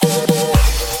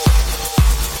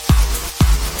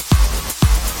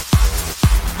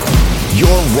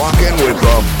with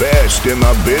the best in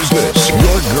the business.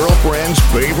 Your girlfriend's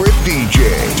favorite DJ,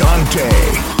 Dante.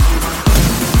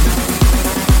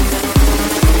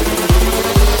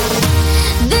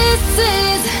 This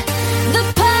is the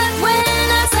part when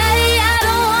I say I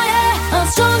don't want it. I'm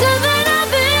stronger than I've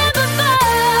been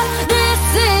before. This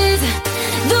is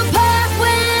the part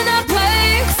when I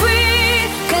break free,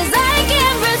 'cause I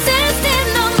can't resist it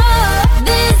no more.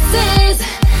 This is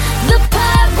the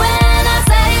part when I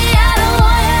say I don't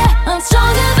want it. I'm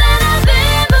stronger than I've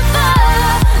been before.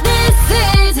 This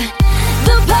is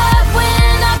the part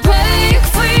when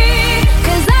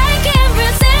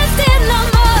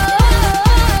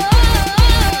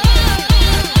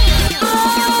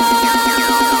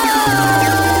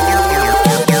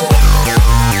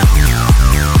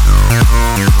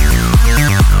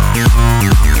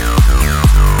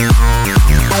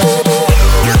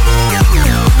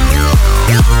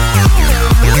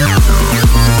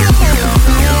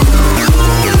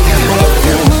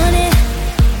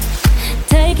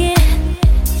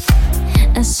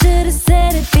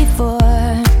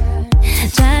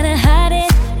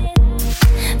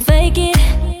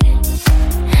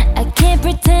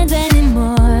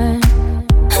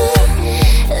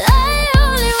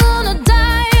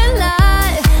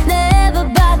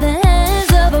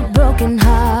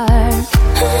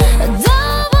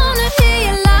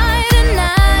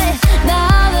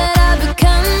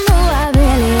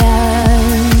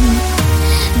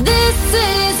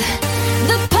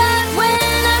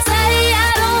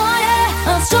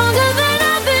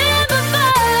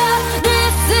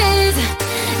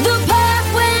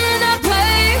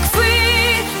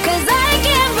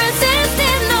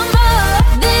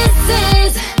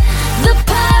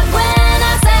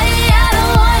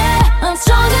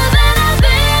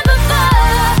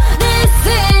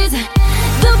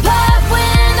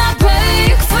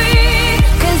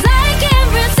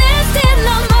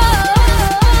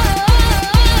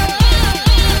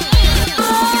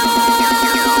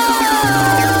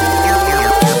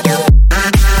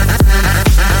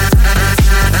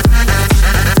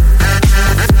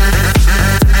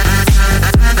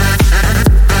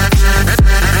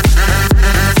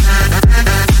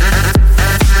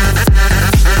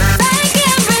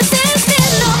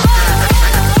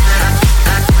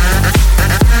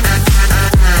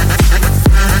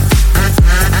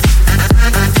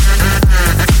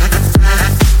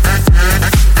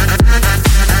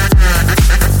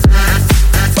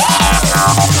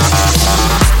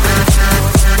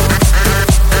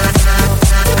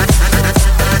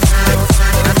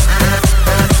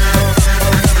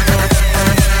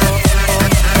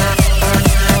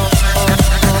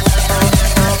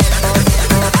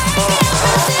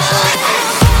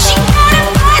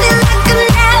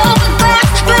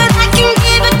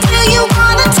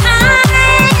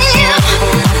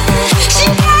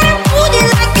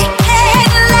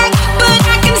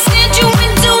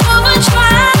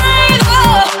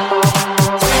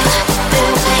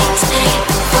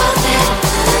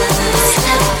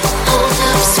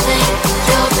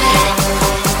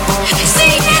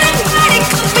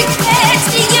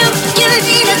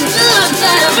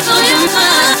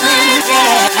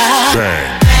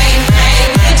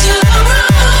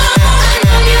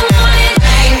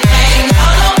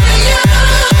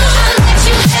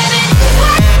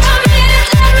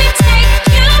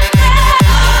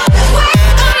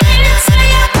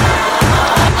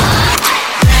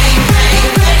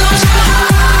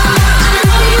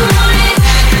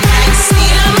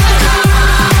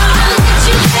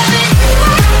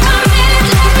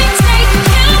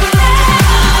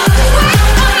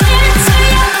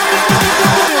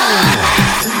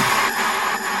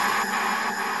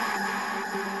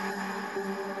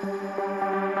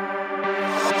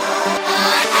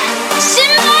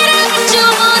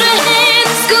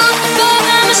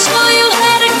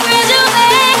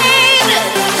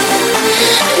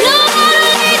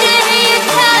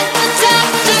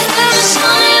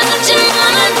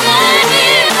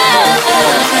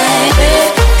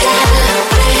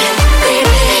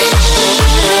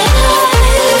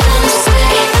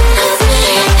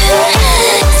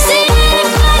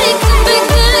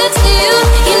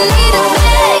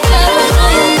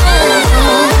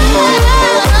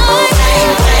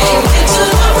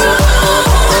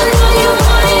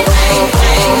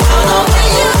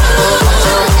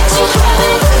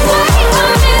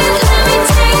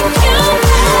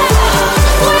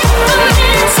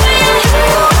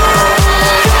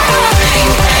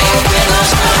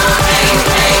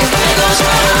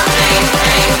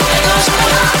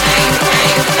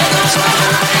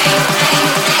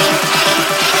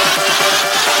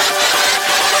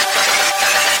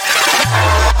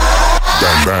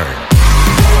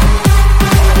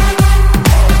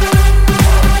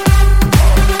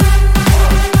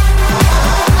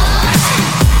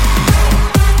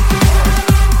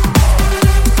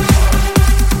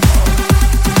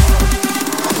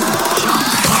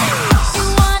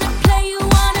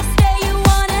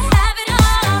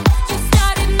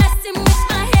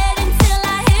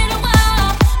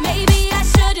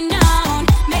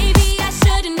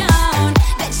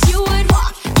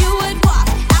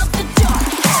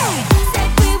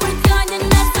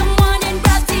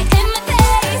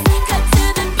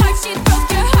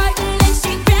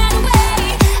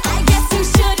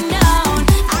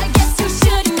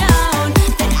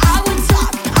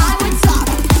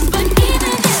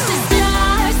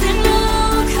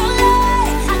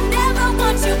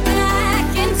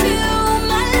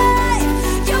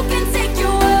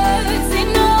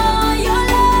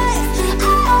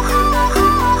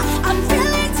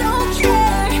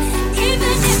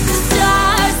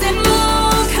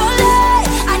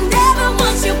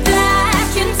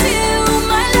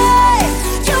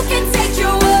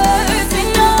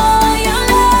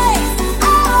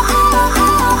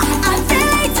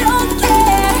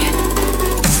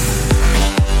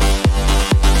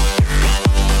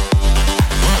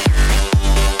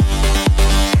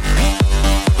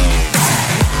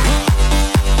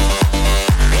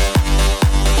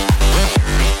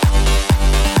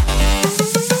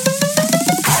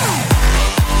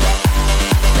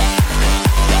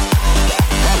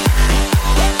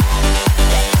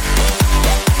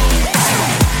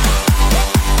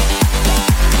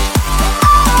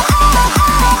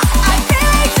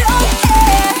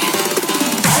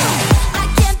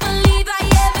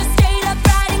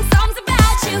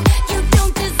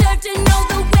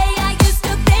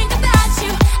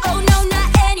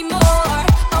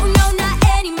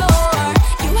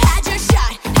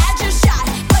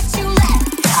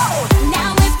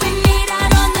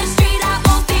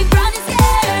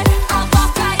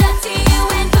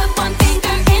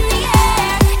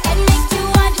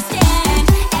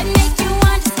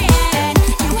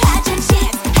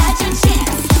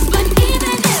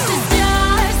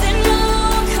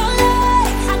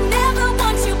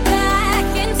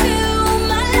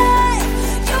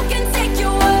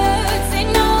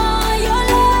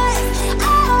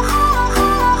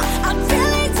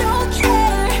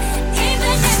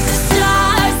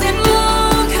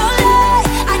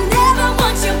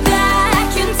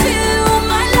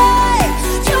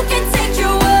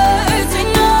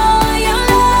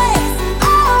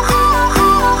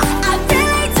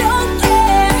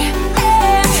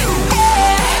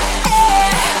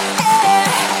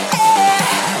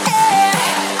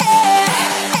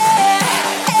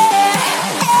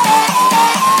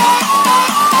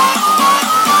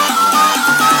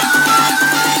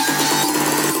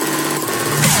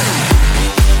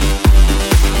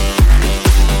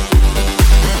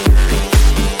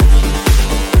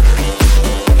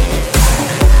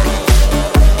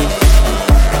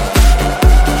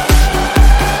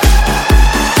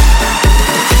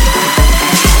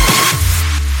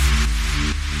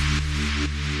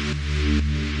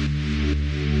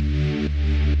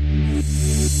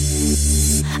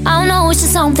it's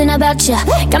just something about you.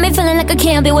 Got me feeling like I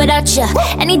can't be without you.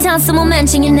 Anytime someone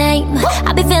mention your name,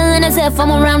 I be feeling as if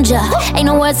I'm around you. Ain't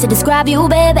no words to describe you,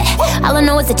 baby. All I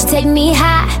know is that you take me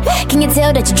high. Can you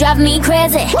tell that you drive me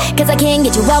crazy? Cause I can't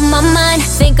get you out my mind.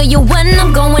 Think of you when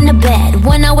I'm going to bed.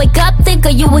 When I wake up, think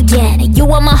of you again. You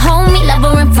are my homie,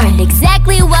 lover and friend.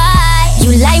 Exactly why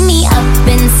you light me up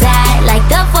inside like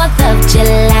the 4th of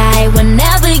July.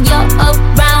 Whenever you're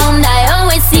around, I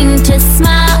always seem to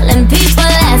smile. And people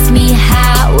ask me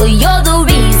how. Well, you're the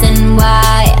reason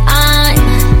why I'm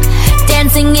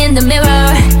dancing in the mirror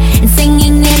and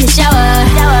singing in the shower.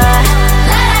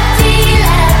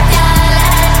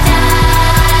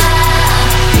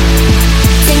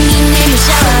 Singing in the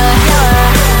shower.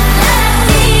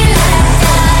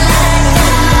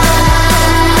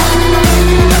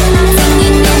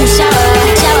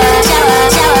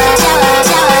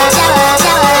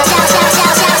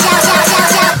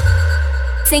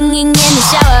 Singing in the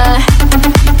shower.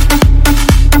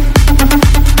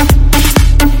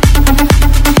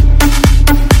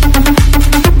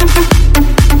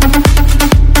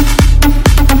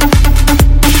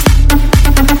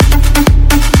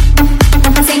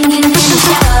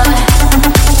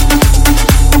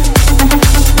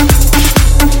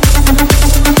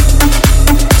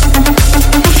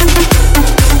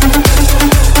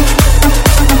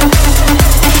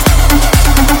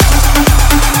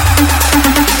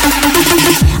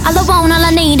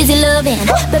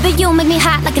 Baby, you make me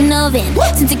hot like an oven.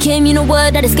 Since you came, you know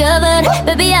what I discovered.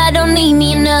 Baby, I don't need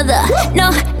me another.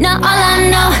 No, not all I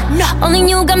know. Only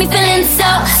you got me feeling so.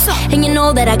 And you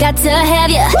know that I got to have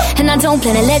you. And I don't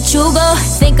plan to let you go.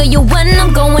 Think of you when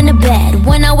I'm going to bed.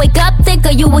 When I wake up, think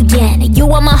of you again.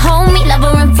 You are my homie,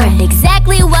 lover and friend.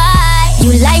 Exactly why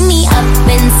you light me up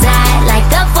inside like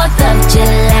the 4th of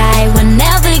July.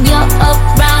 Whenever you're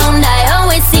around, I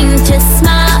always seem to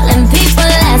smile. And people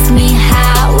ask me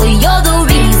how. Well, you're the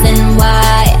reason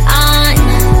why I'm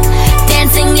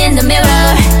dancing in the mirror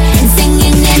and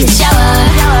singing in the shower.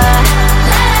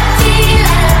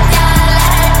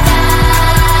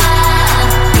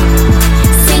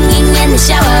 Singing in the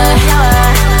shower.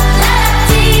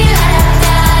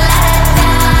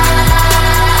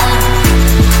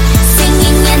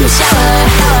 Singing in the shower.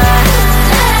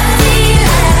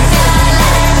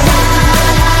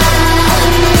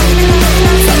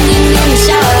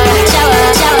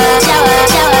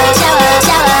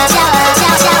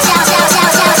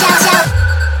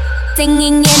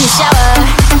 Singing in the shower.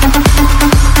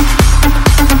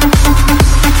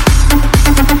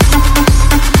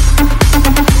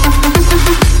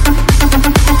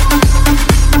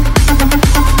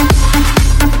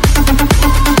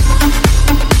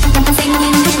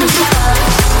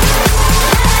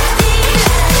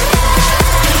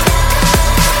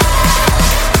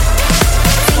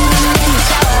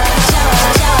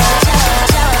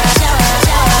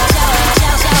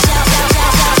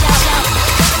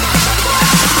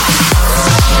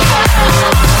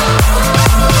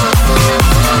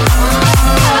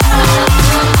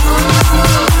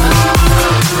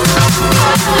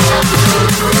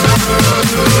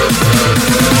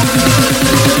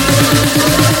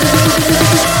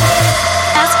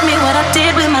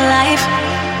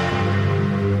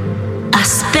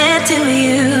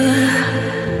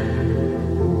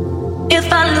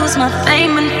 My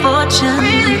fame and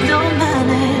fortune don't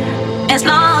matter as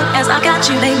long as I got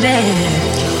you, baby.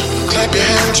 Clap your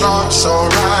hands, you're so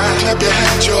right. Clap your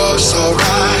hands, you're so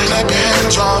right. Clap your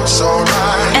hands, you're so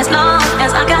right. As long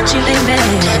as I got you, baby.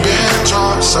 Clap your hands,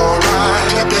 you're so right.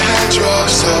 Clap your hands, you're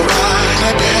so right.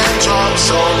 Clap your hands, you're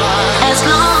so right. As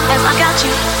long as I got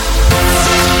you.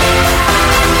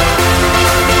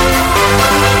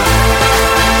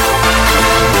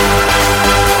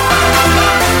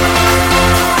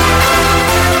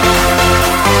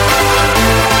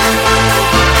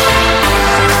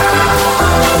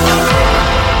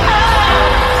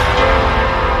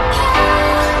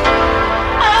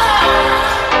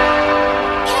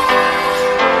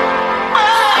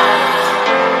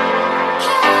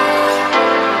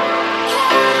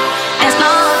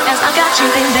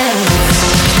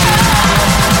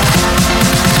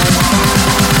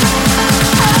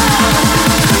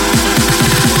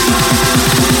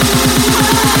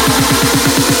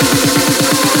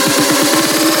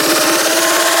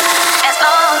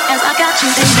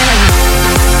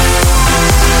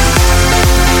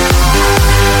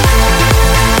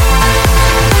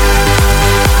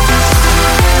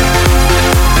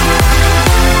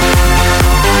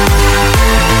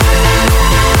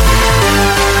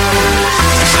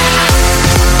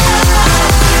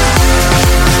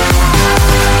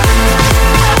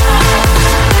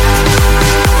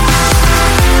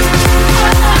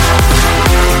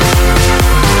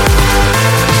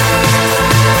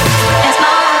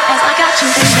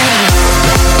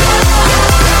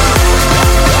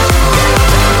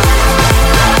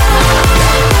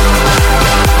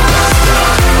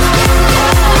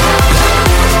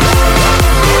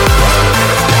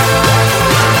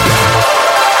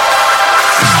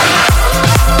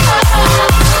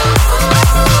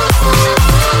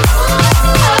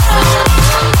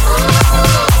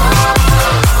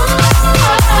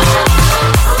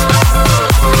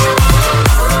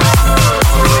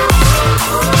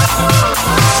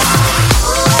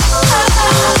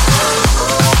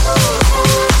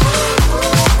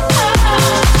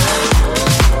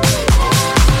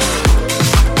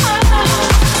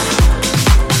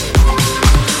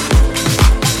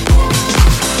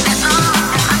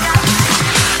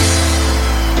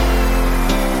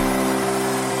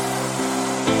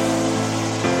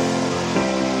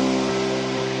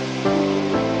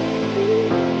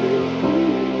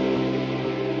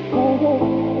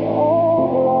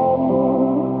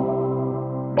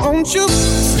 Won't you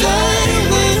stay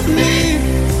with me?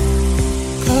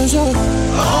 'Cause you're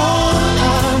all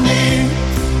I need.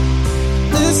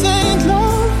 This ain't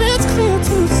love, it's clear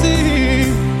to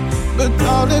see. But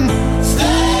darling,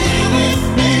 stay with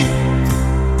me.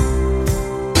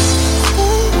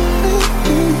 Stay with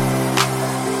me.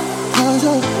 'Cause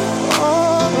you're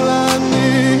all I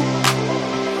need.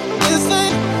 This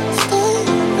ain't stay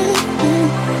with me.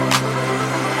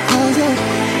 'Cause you're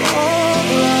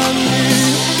all I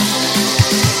need.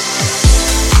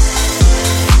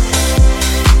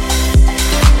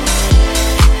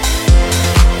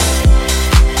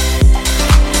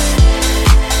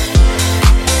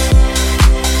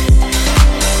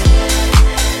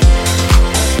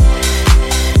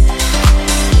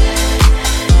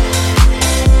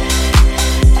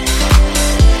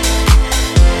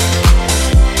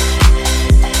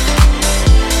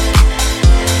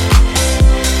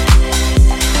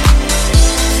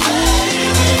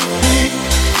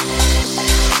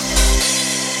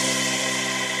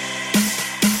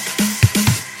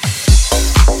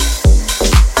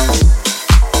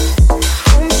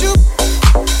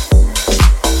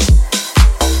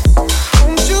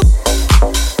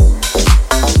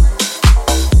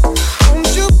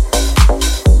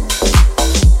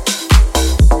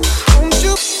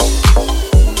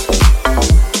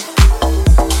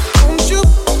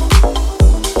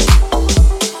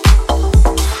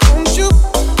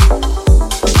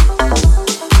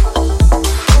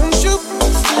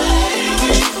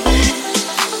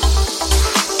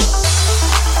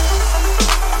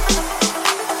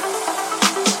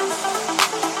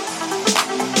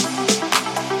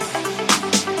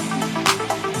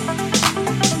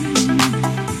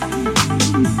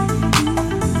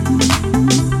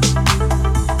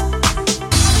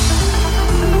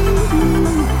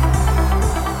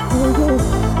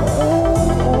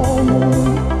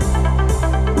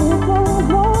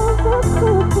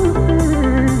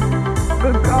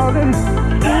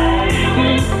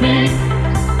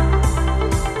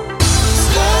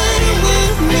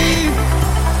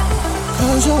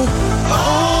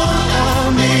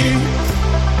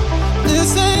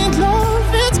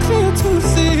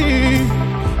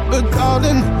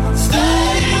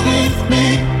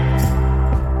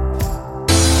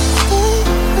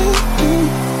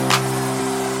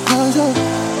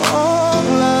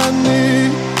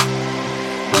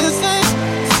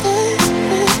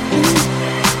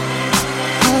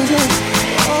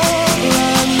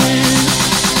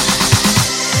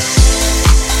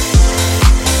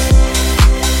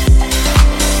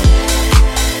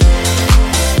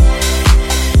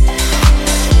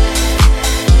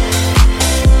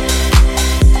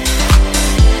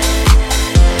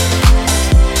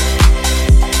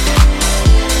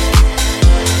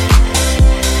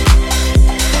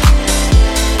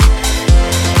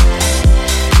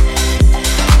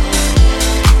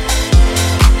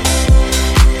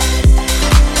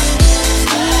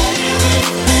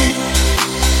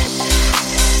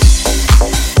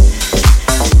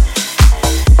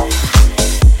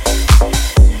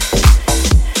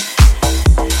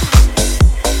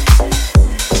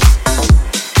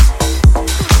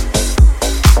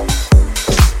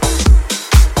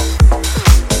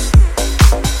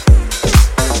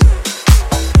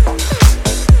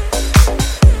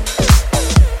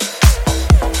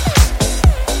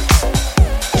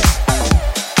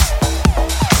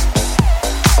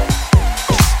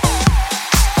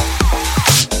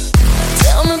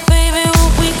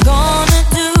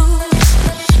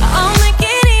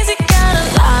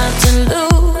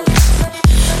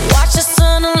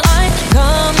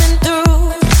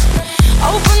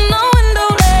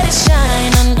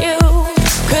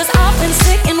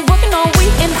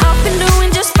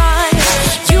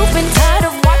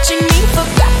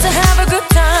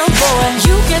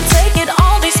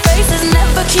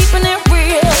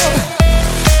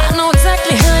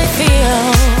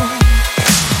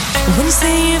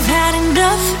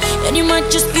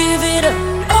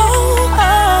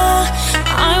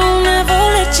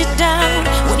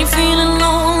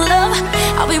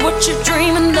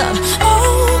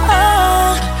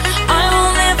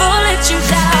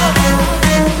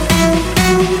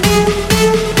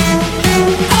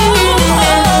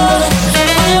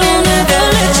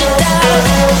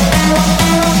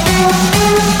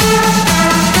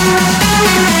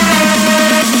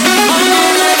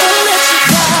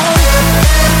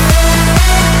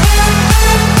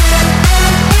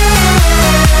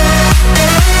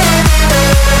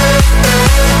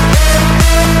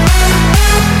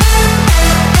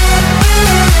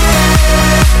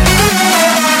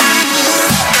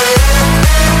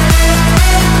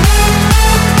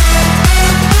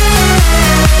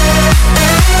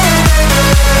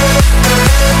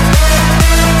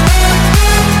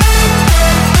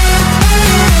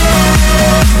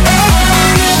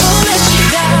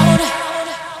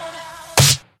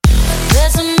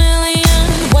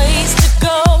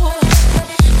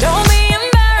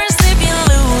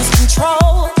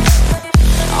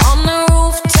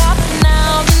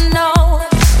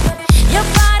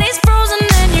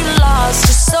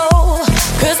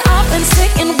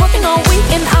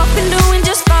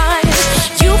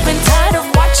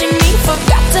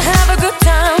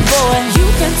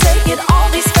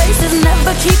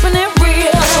 it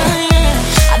real.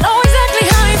 I know exactly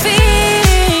how you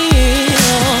feel.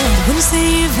 When you say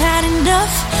you've had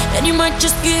enough, then you might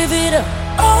just give it up.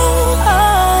 Oh,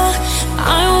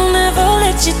 I will never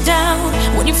let you down.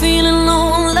 When you're feeling low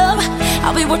on love,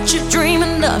 I'll be what you're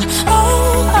dreaming of.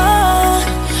 Oh,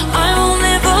 I will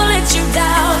never let you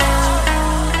down.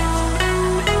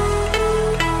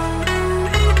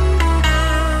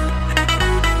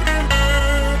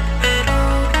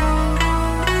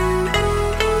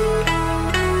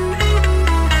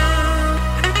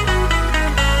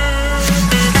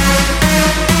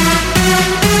 Me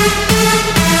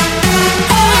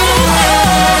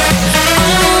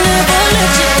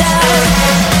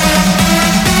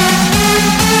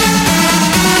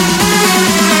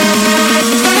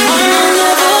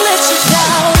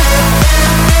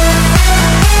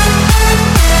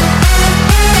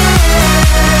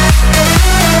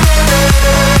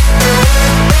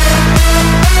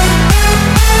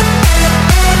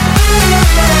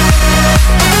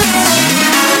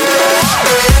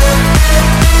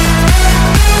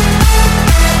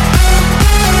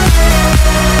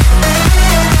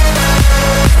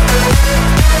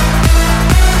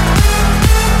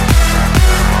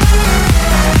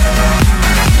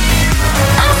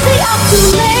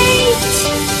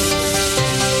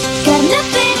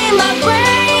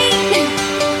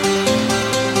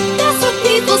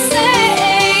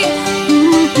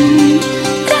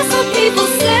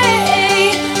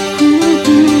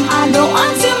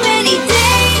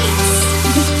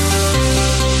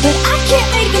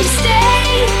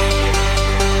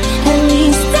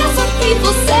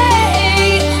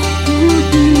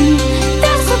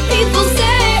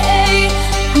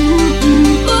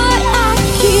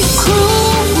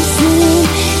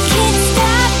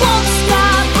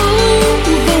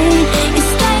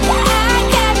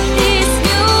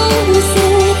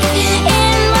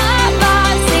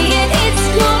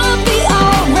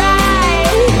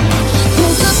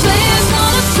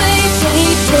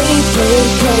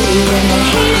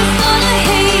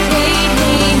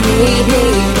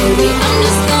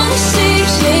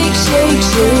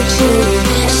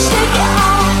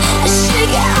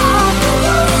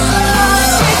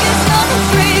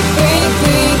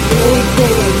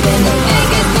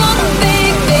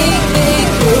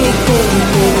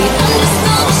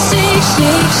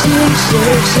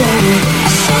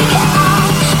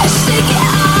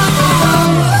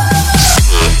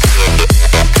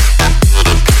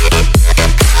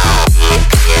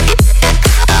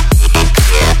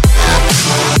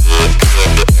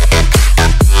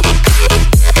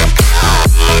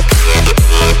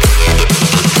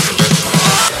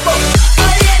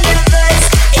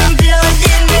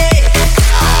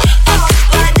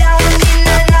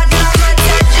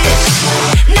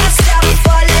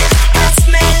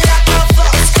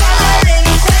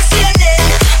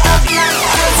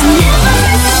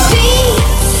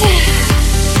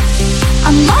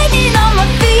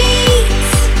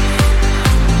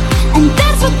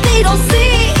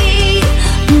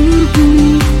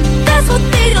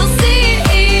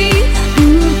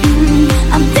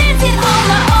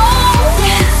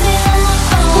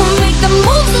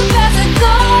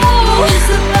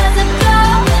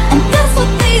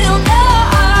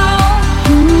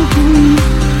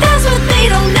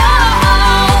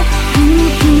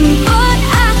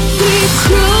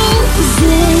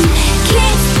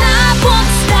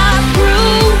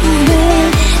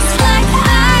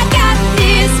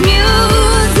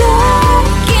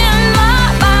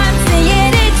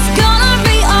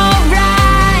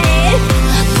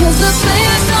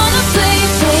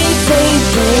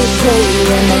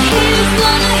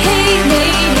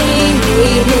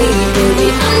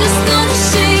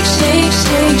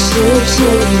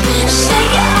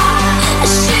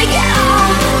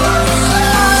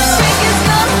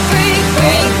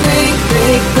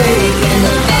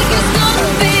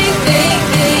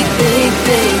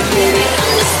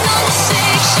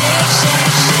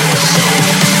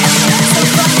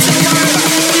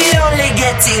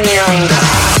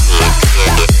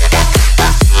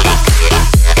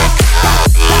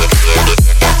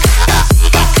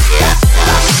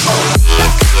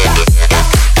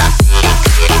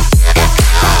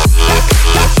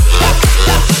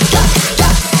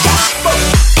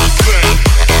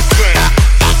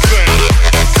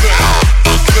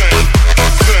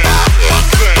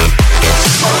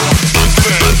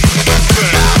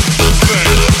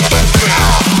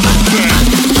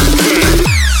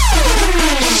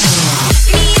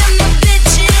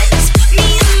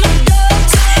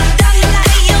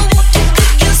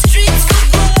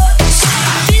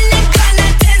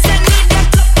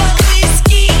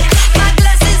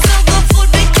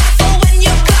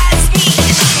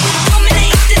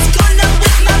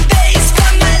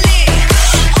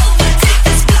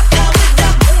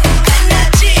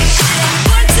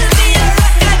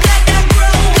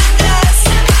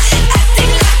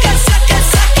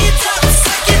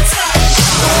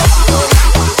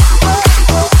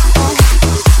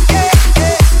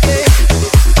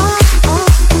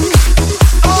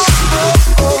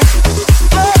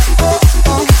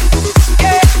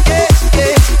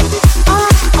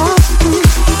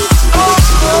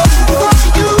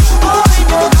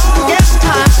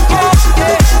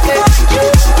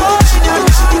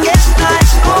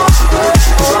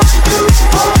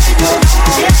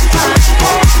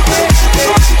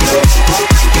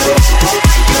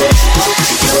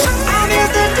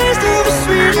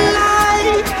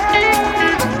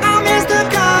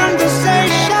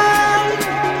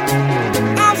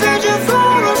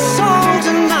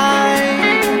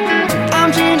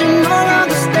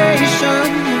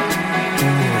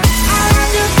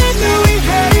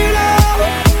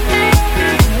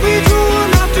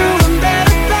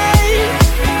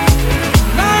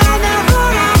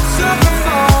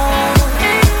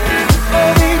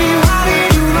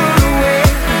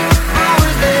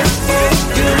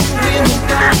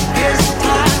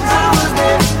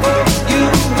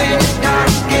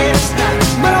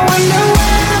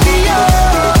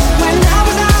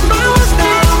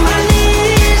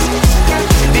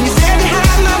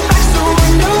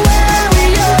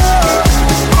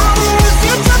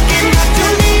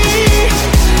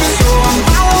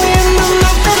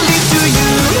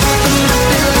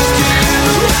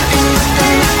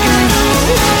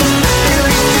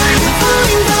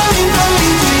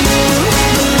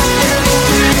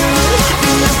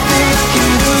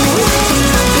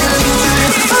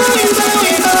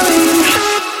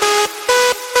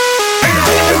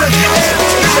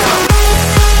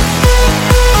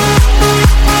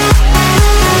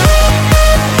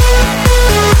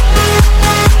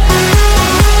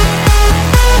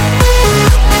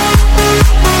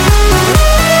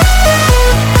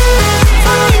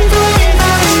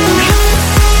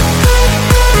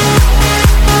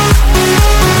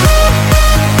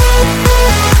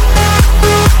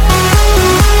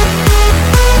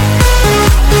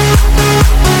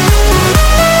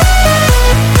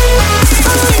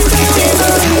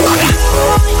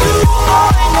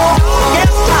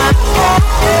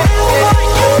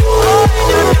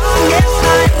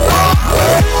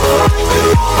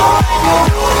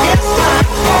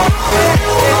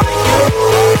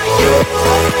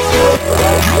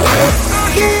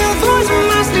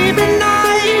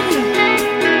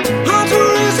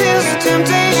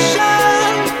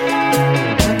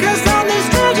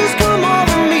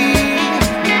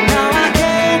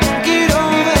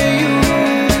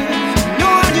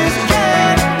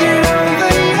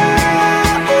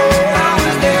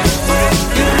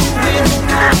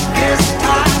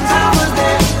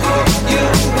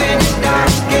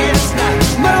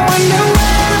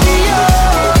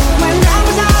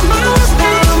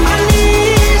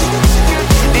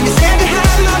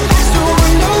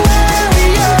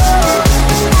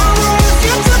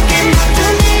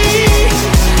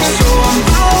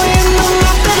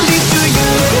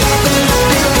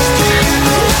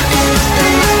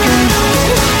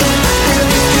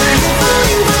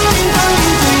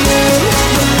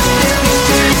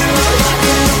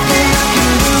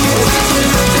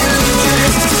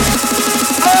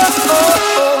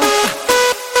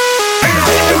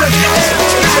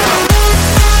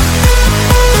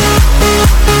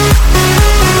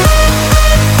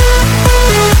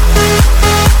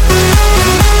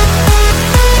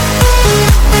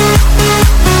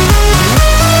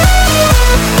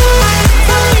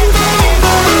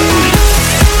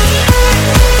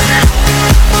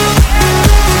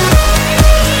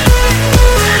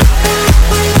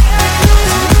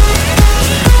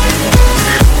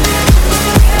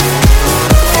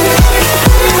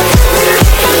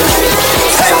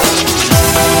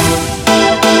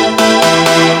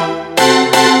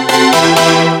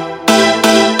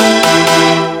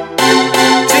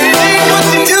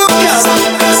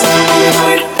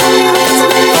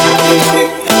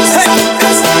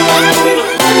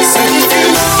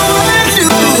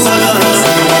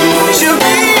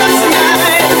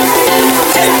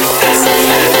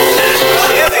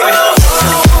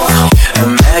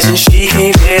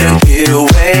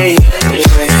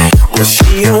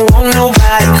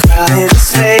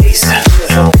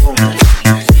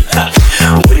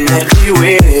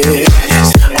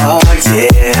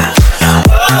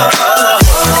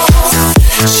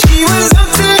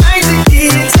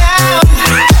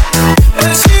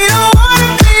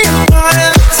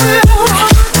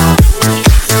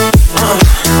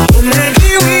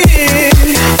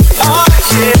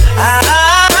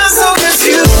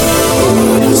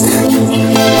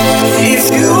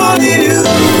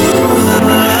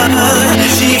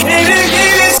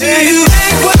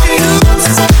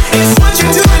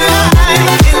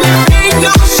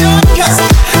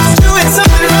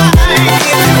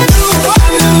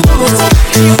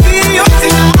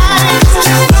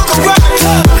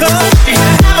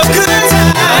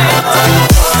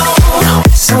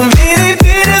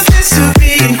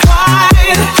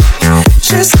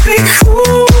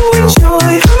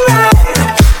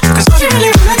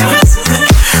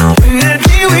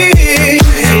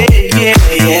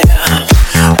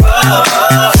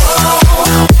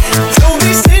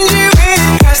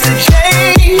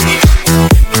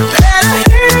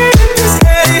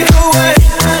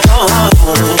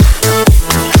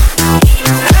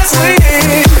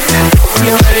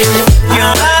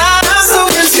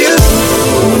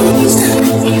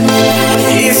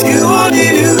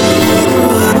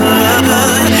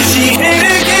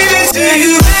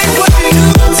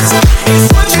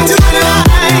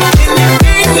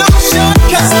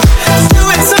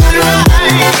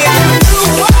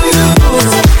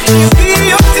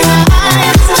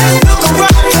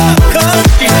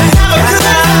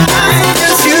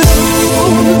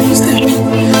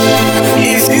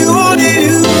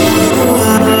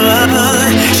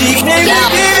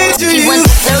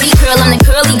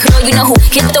girl, you know who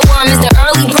hit the worm is the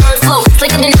early bird flow.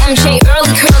 Slicker than MJ, early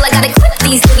curl. I gotta clip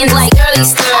these things like early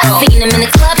stir. I seen him in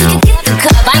the club, he could get the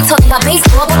cup. I ain't talking about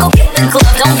baseball, but go get the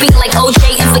glove. Don't be like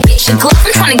OJ and forget your glove.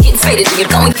 I'm trying to get faded, nigga,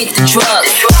 go and get the drug.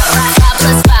 5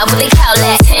 plus 5, what they call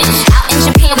that? 10. Out in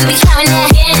Japan, we be counting that.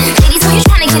 Ladies, who you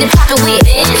trying to get it poppin' with?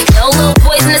 No little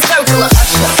boys in the circle of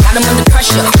Usher. Got them under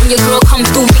pressure. When your girl come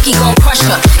through, Mickey gon' crush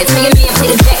her. And tell your man play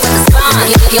the back like a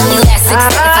spine. You only last 6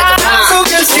 seconds like a bomb. So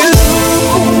confused.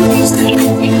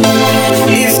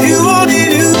 If you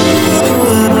wanted to,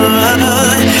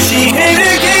 she ain't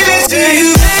gave it to you.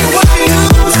 And what you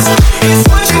lose is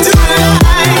what you do right.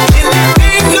 And there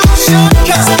ain't no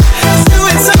shortcut. It's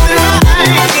doing something right.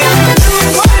 If you're doing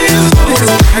what you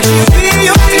lose, she'll be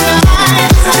your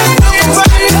delight. Just doing what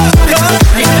you love, cause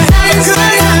you're having a good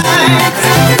time.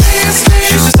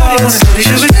 She's just all I wanna do, she's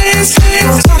just dance.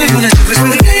 That's all they wanna do is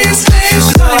really dance. She's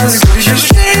just all I wanna do, she's just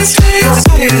dance. That's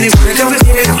all they really wanna do with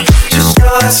you. Just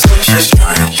start, so she's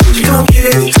trying. You gon' get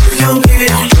it, you gon' get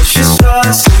it. Just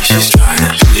start, so she's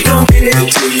trying. You gon' get it,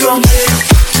 you gon' get it.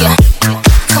 Yeah,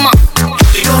 come on.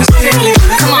 You gon' get it,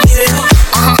 come on.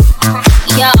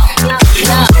 Yo,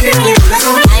 yo.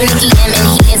 I'm Nicki M and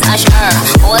he is Usher.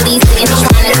 All these niggas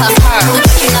trying to cuff her. What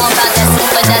you know about that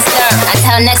super duster?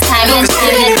 Until next time,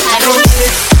 until next time.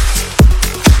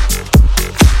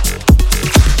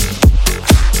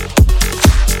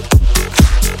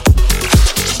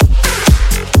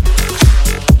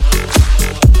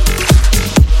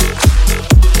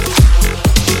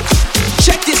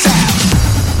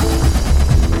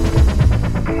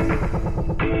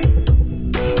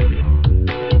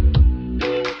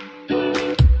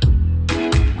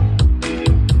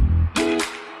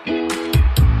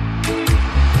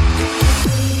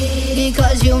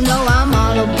 Because you know I'm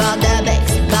all about that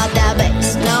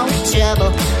bass, no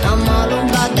trouble. I'm all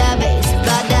about that bass,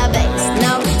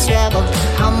 no trouble.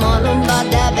 I'm all about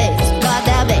that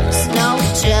bass, no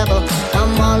trouble.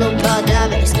 I'm all about that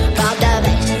bass,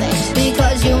 bass.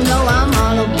 Because you know I'm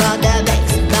all about that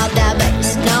bass,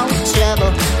 no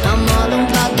trouble. I'm all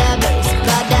about that bass,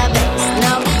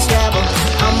 no trouble.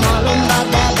 I'm all about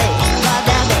that bass,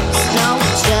 no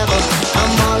trouble.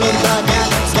 I'm all about that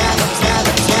bass,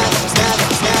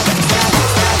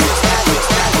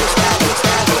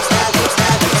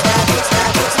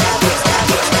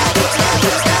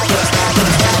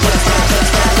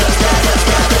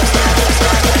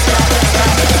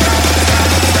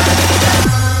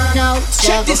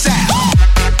 check this out.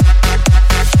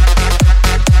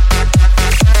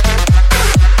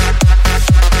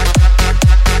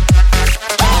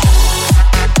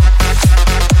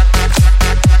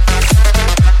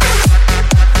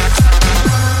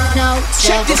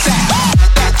 Check this out.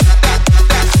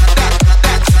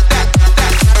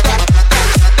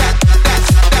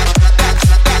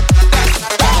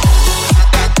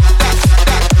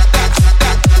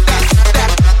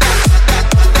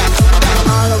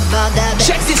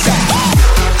 Check this out.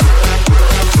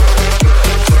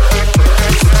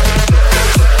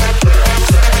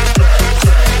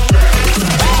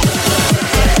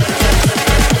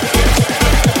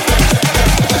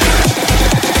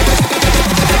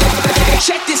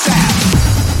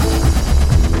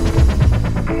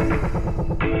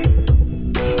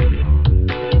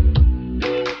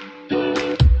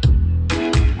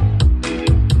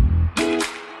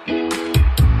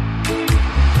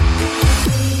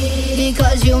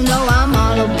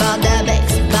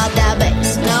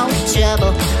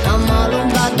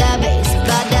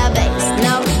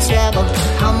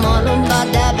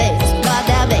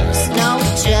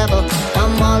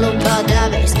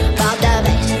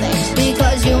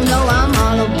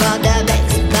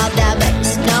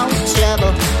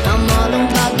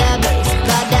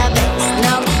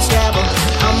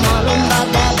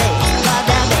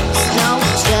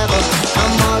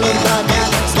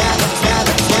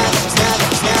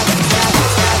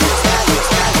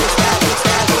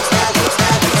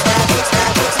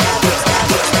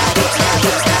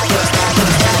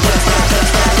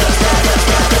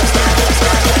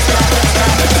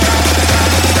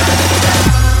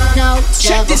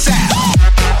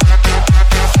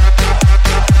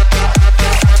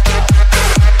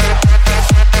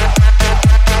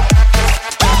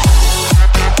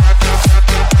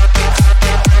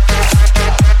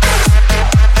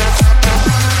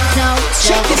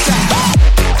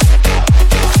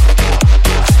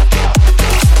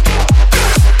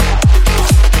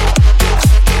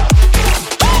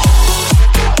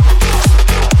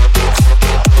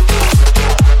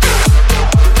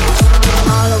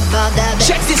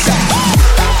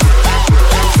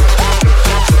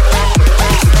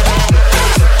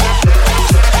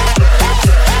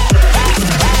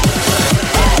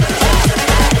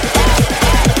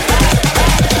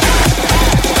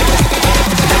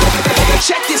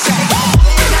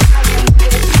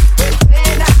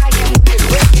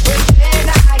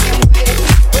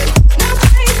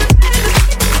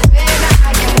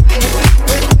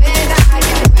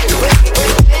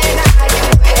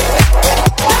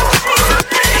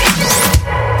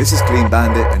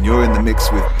 you're in the mix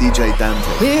with DJ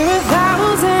Dante. We're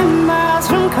 1,000 miles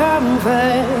from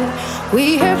comfort.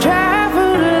 We have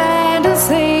traveled land and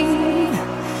sea.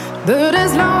 But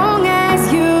as long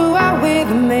as you are with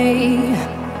me,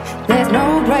 there's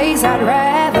no place I'd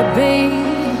rather be.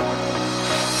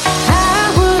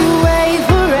 I would wait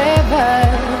forever,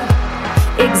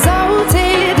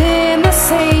 exalted in the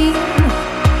sea.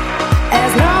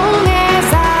 As long as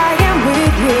I am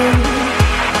with you,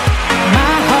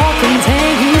 my heart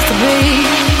continues to beat.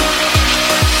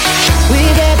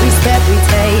 With every step we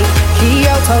take,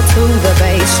 Kyoto to the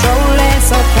bay, strolling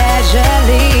so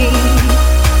casually.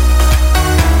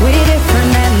 We're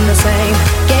different and the same,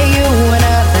 gave you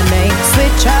another name,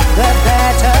 switch up the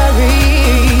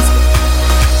batteries.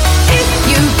 If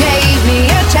you gave me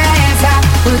a chance, I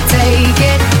would take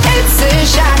it. It's a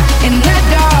shot in the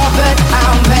dark, but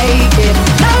I'll make it.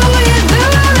 No, with the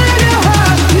love in your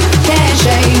heart, you can't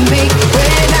shame me.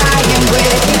 When I am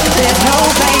with you, there's no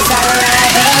place I'd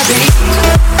rather be.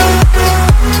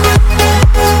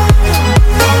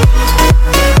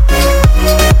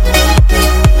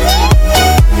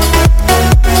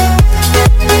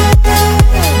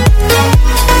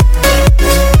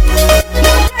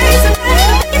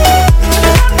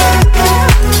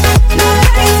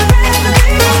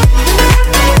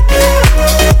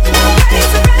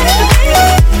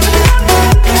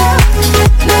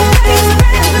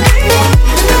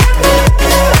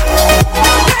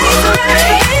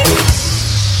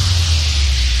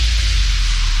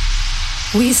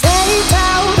 We set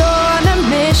out on a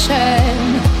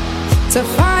mission to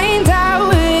find our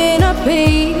inner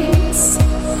peace,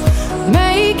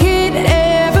 make it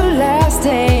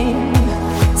everlasting,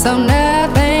 so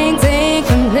nothing's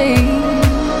incomplete.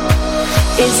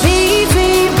 It's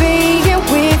easy being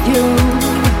with you,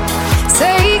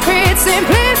 sacred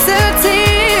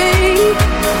simplicity.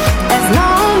 As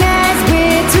long as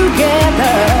we're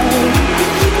together,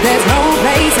 there's no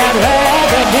place I'd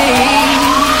rather be.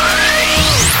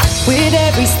 With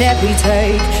every step we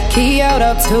take,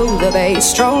 Kyoto to the bay,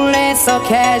 strolling so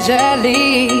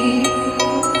casually.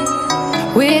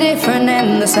 We're different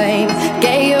and the same,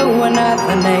 gave you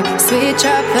another name, switch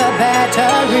up the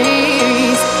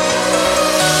batteries.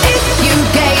 If you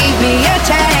gave me a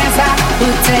chance, I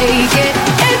would take it.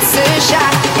 It's a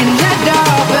shot in the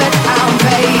dark, but I'll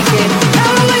make it. No,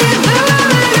 with the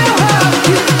love in your heart,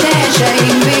 you can't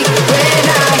shame me. When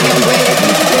I am with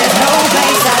you, there's no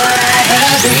place I'd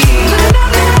rather be.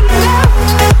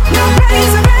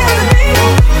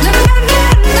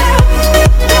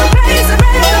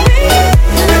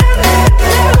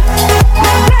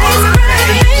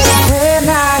 When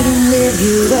I am with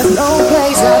you, there's no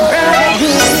place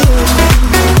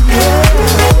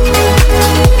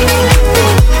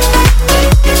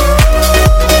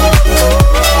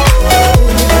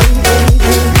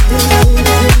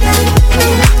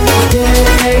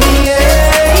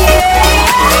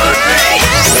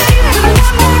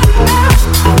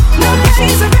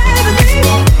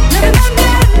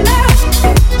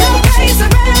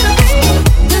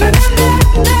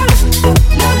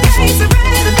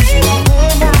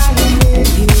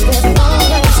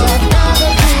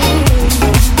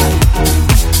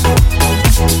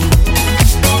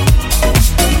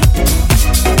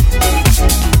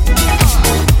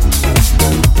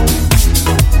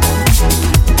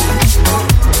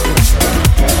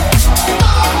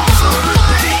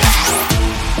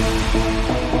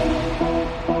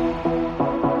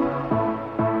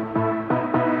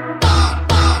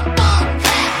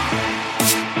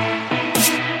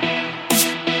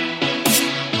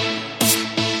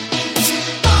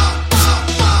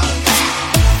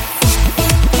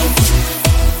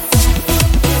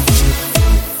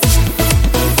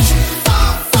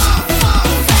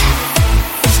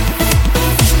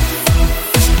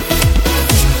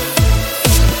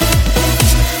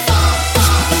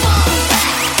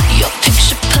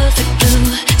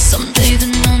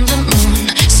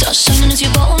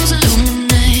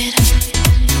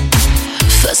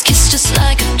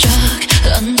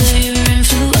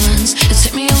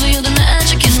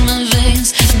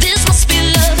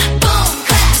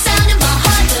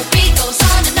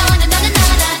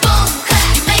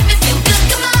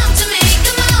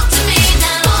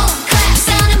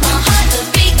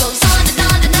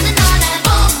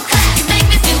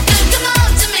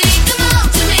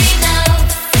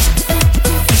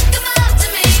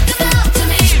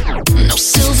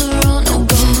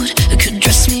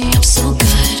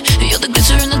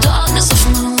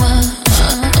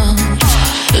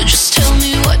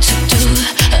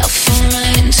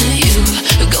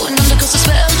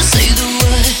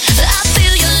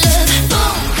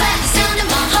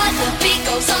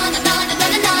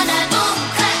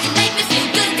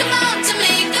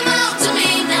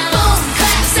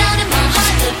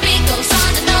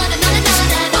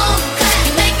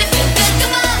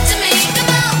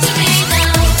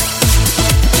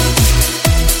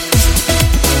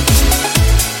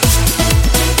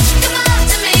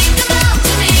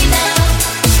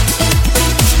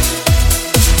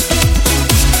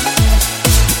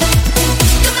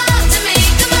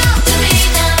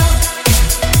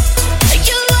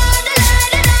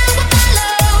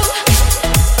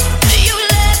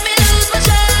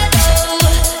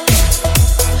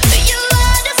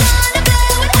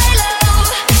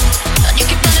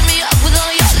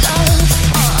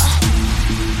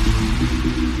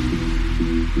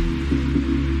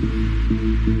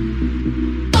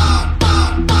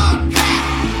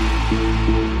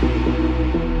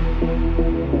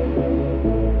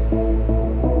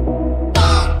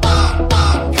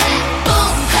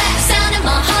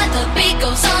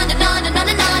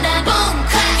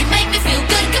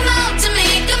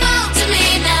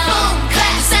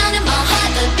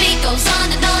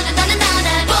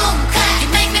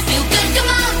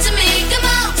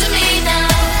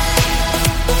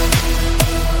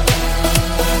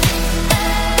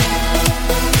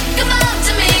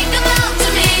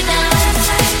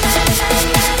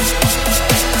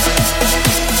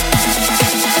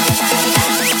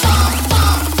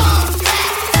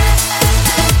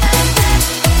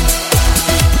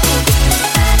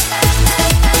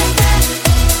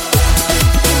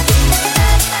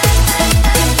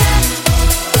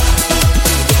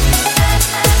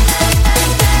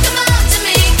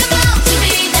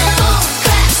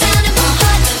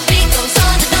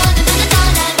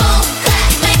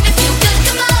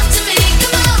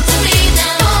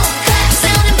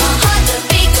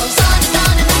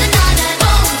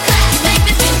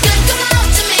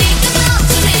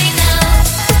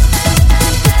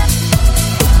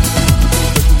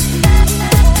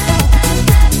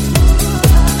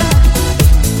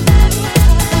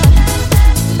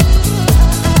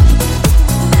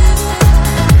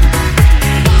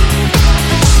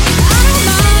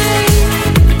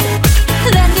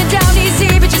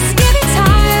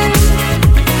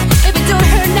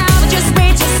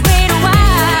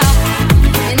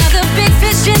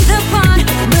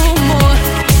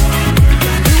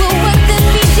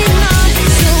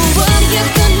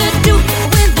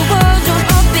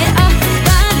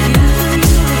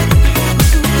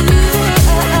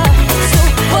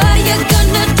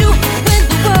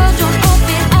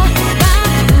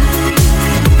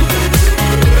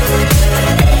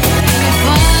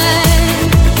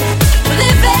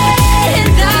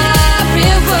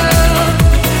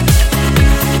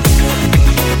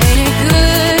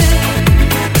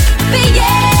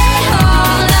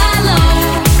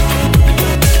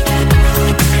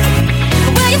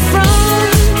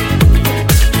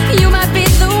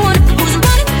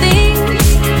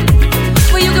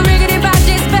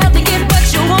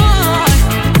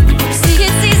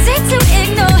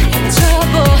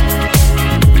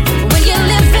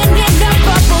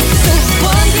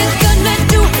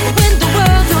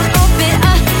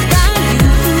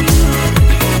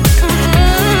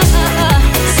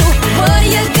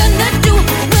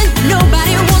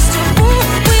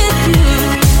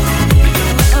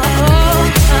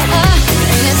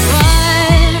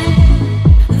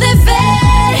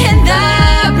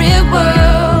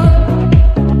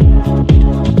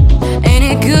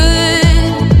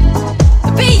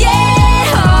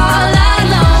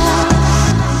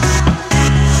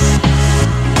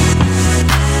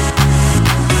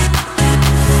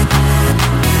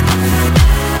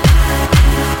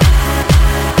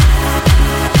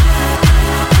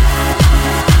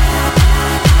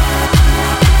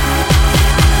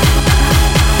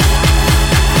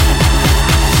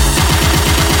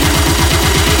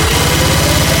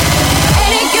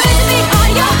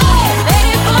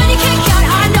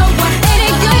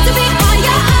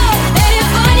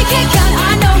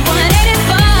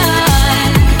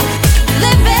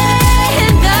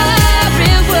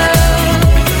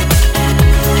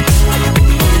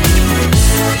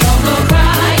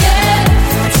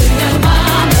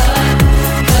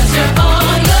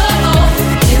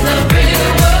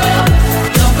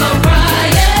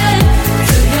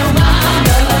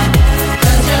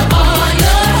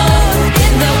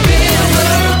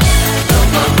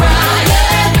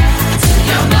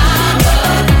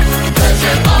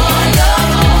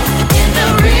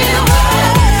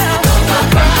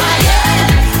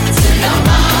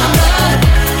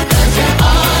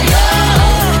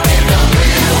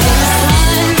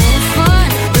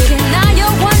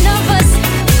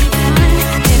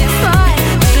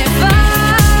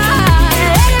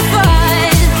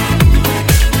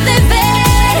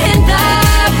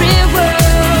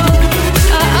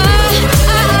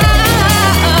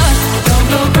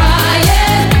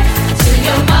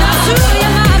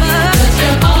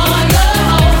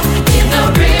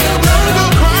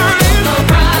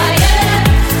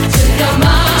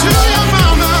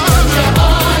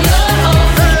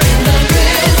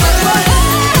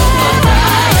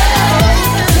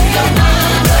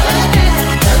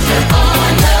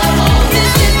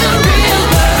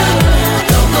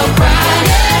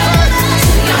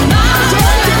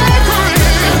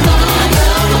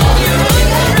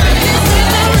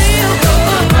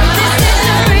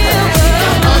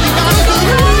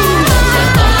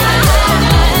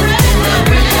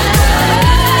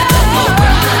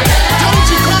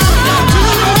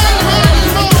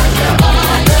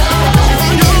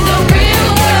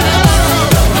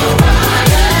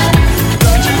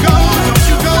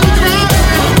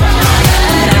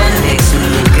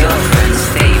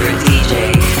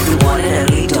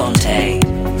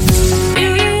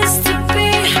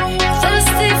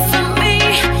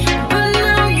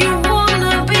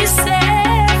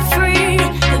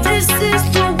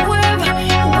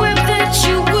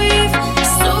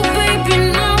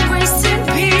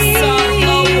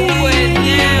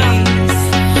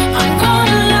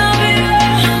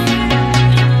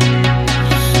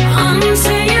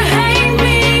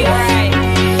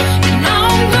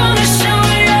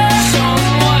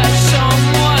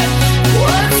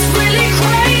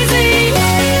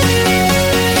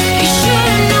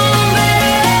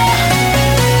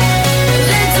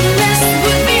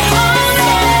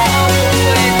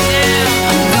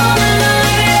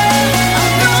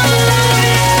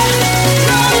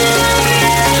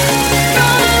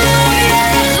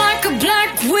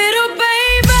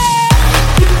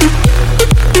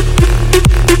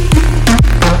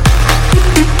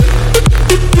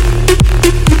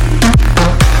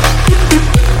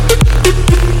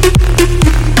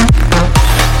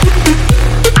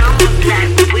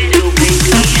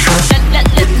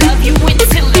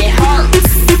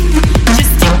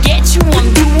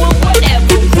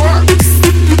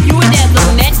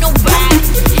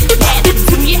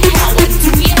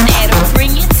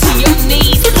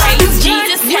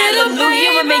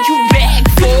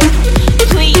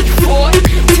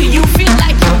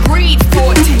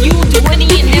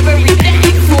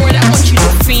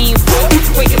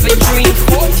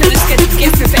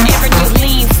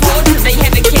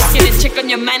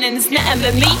mine and it's nothing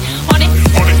but me on it.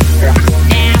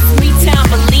 Now, sweet time,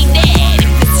 believe that.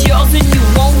 If it's yours and you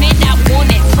want it, I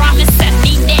want it. Promise I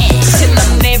need that. Till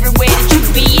I'm everywhere that you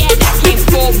be at. I can't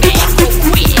fall back or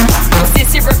quit. This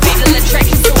is a fatal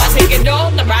attraction, so I take it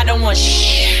all or I don't want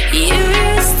shit. You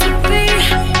used to be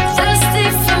thirsty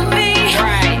for me,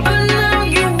 Right. but now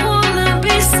you wanna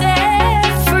be set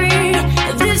free.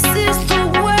 This is the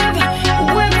web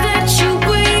that you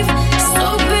weave. So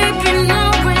baby, now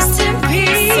rest in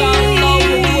peace. So I'm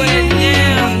over with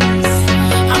now.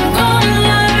 I'm gonna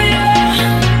love you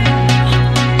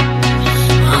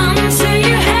until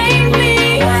you hate me.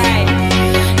 Right.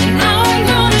 And now I'm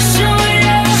gonna show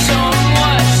you Show 'em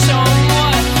what, show 'em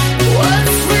what.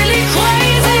 what's really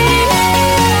crazy.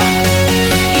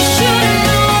 You should've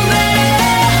known better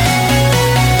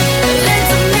than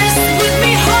to mess with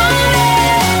me harder.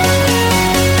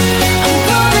 I'm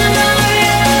gonna love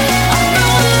you, I'm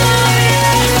gonna love you,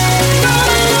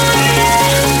 gonna love you,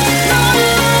 gonna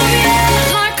love you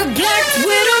like a black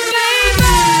widow, baby.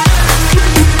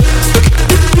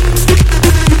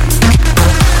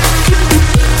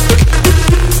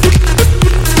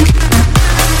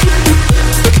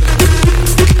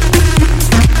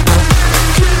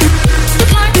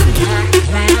 Like a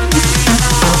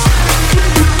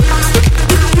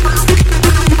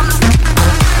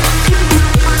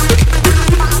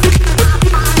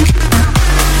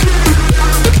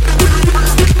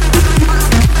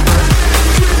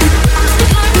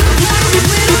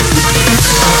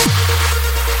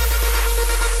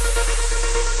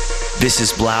This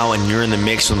is Blau, and you're in the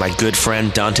mix with my good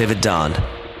friend Dante Vidon.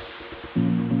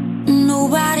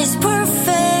 Nobody's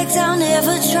perfect, I'll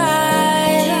never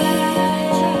try.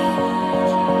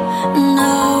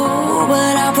 No,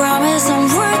 but I promise I'm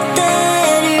worth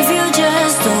it if you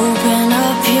just open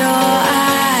up your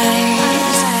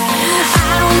eyes.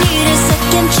 I don't need a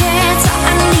second chance,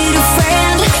 I need a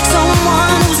friend,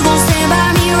 someone who's gonna stand by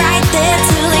me right there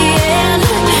till the end.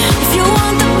 If you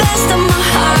want the best of my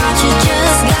heart, you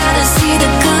just gotta see the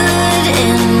good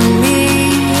in me.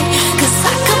 'Cause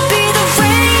I could be the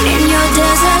rain in your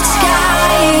desert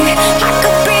sky, I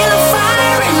could be the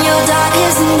fire in your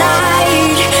darkest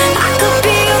night, I could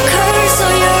be your curse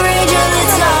or your angel,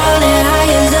 it's all in how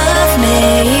you love me.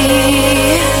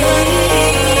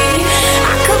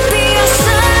 I could be your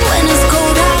sun when it's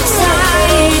cold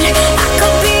outside, I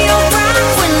could be your rock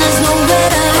when there's nowhere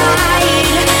to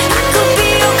hide, I could be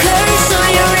your curse or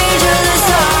your angel, it's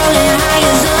all in how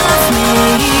you love me.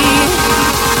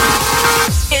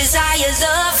 Is how you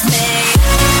love me.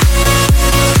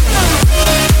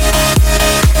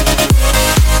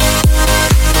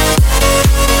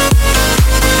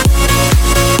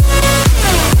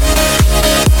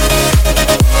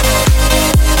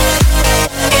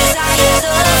 Is how you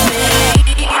love me.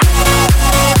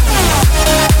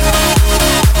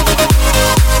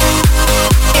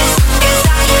 Is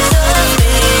how you love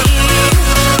me.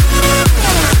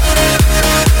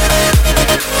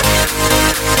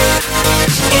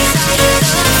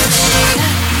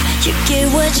 You get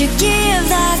what you give,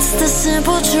 that's the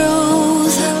simple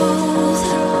truth.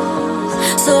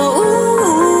 So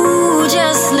ooh,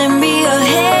 just lend me a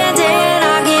hand and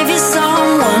I'll give you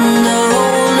someone to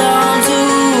hold on to.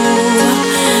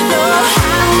 No,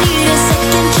 I don't need a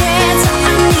second chance,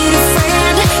 I need a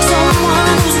friend,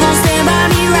 someone who's gonna stand by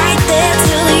me right there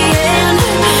till the end.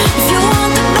 If you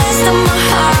want the best of my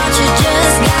heart, you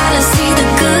just gotta see the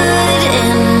good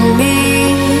in me.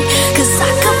 'Cause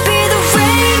I could be the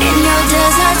rain in your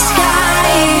desert sky,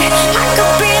 I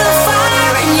could be the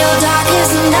fire in your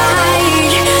darkest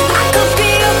night, I could be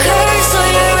your curse or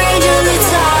your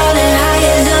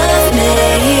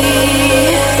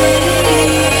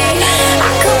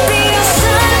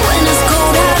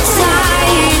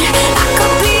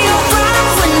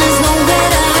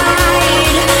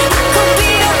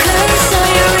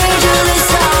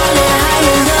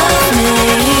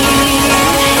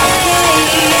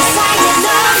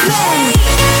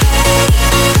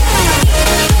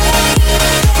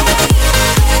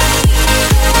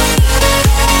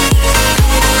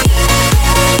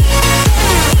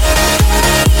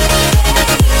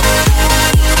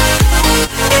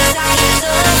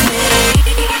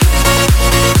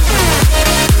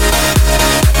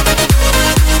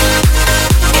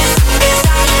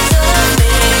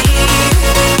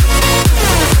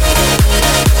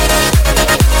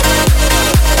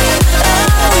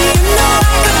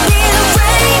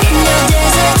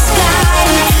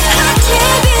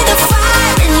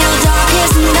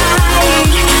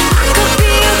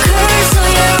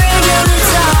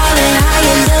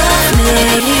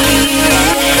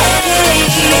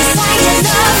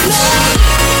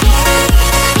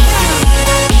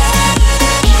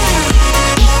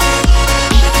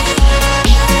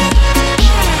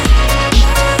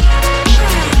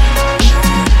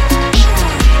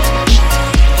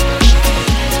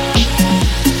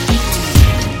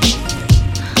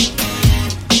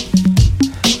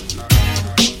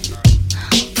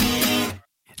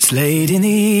It's late in the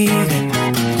evening,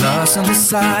 lost on the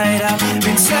side. I've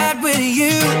been sad with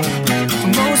you for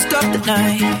most of the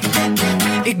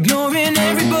night, ignoring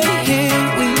everybody here.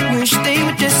 We wish they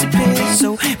would disappear,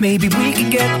 so maybe we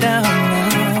could get down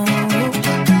now.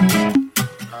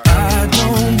 I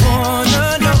don't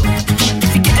wanna know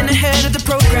if you're getting ahead of the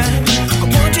program. I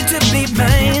want you to be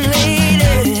mine,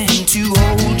 lady, to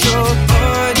hold your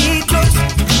body close.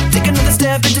 Take another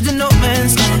step into the no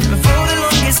man's land. For the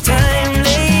longest time,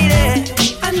 lady,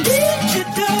 I need you,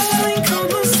 darling. Come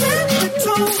on, set the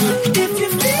tone. If you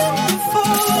feel the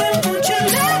falling, won't you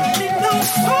let me know?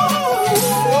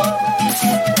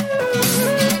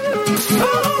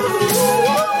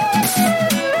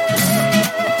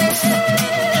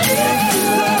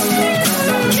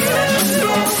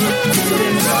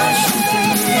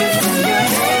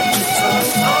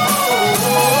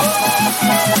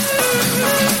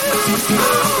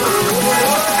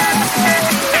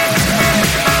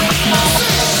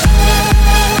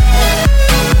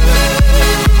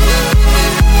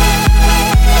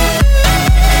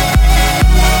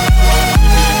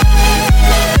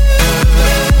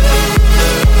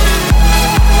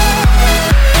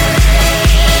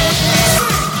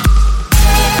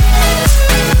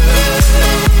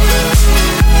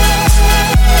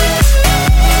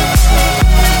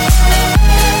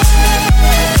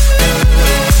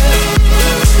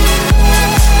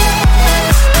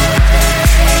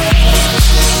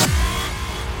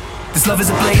 Love is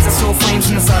ablaze, I saw flames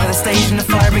from the side of the stage, and the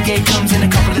fire brigade comes in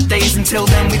a couple of days. Until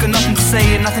then we got nothing to say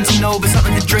and nothing to know, but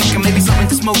something to drink and maybe something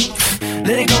to smoke.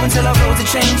 Let it go until our roads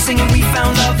are changed, singing we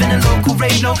found love in a local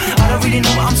rave. No, I don't really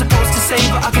know what I'm supposed to say,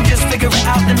 but I can just figure it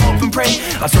out and hope and pray.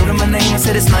 I told her my name, I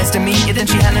said it's nice to meet you, then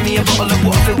she handed me a bottle of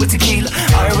water filled with tequila.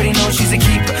 I already know she's a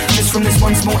keeper, just from this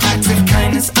one small act of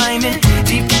kindness I'm in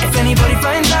deep. If anybody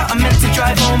finds out, I meant to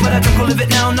drive home, but I don't go live it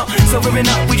now, no. Sobering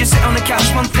up, we just sit on the couch,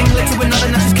 one thing led to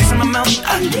another, now she's kissing my mouth.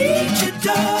 I need you,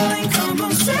 darling, come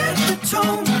on, set the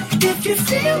tone. If you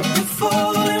feel the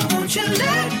falling, won't you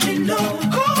let me know?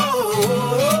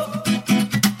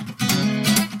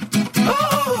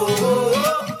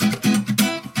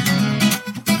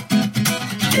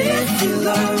 If you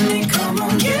love me, come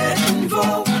on, get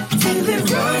involved. Feel it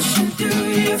rushing through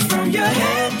you from your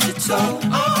head to toe.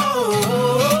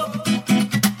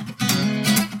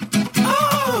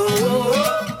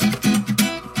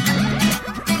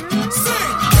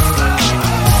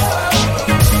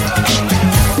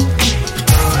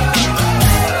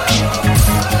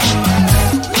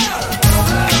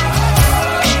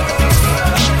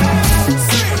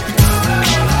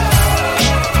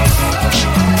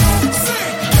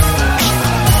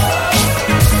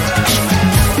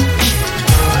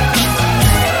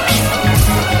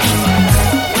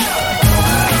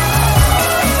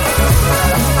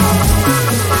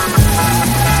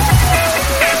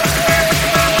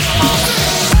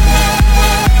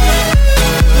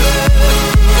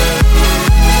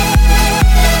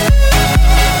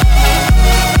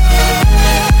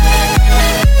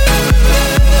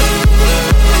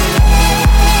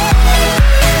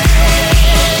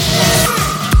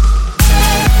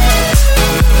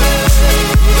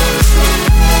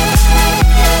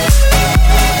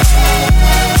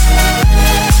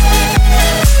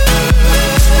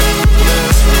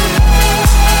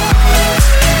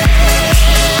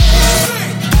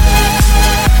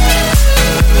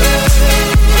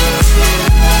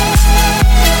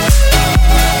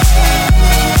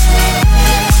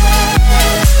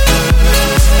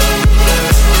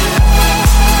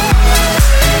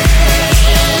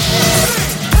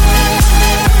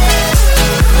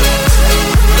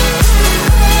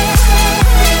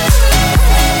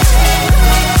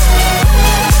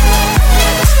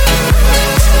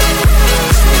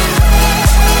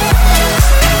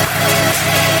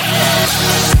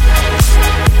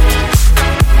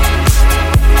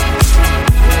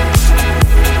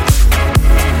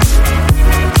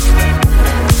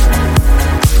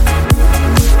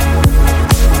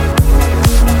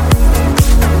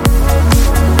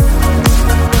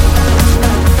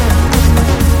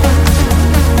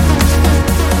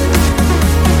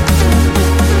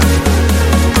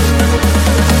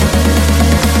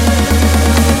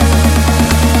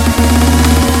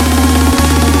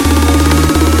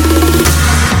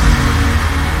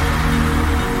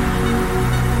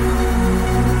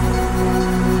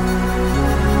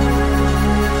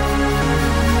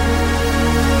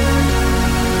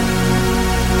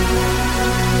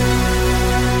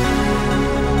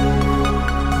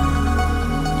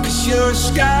 you're a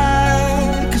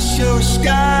sky, 'cause you're a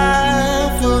sky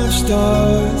full of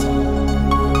stars.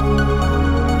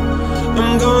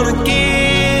 I'm gonna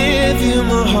give you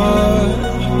my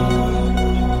heart.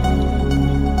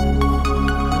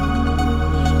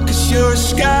 you're a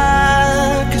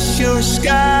sky, 'cause you're a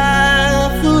sky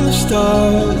full of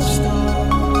stars.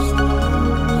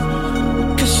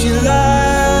 'Cause you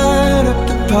light up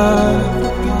the path.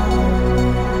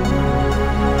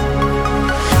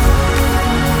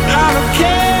 I don't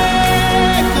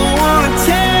care, don't wanna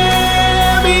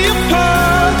tear me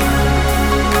apart.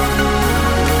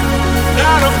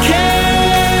 I don't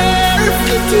care if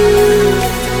you do.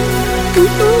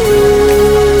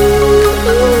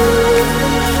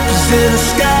 'Cause in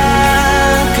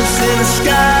the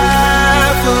sky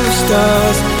full of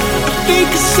stars, I think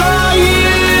I saw you.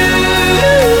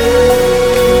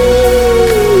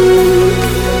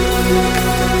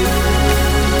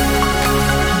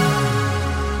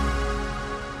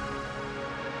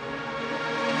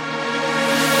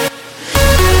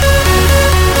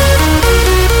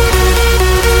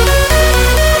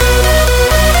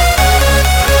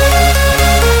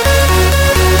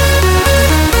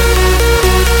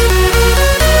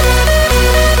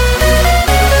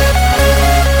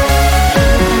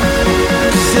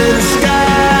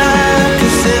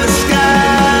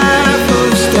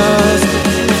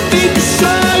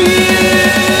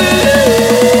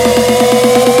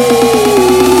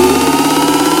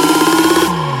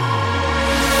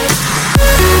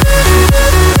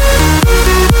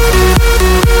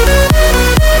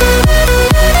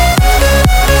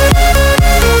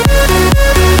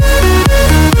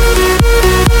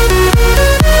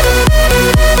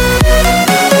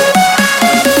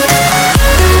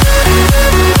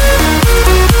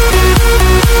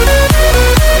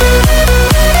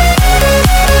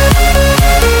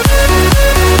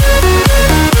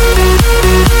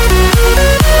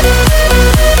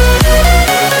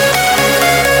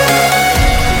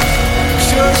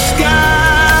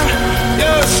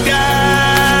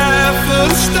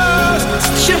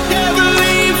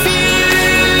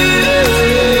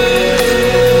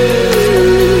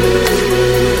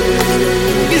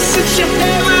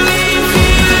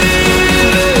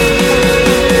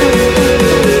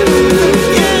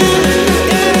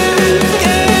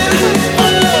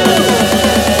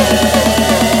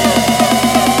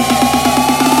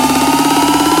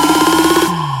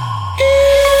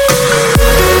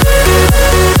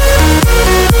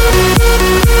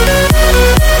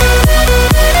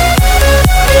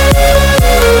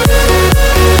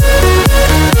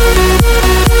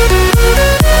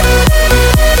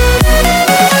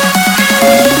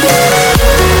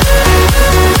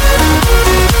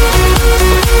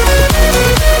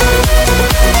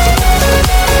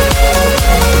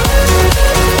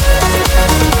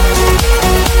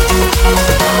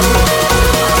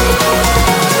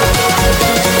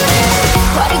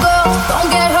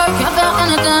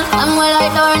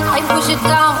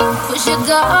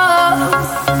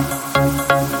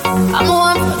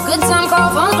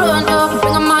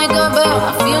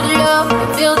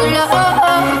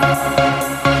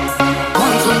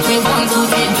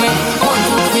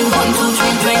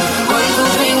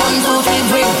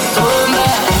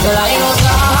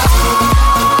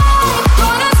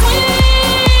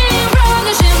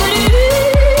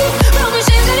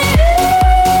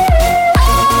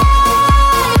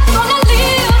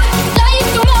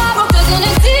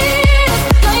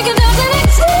 Like it doesn't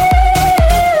exist.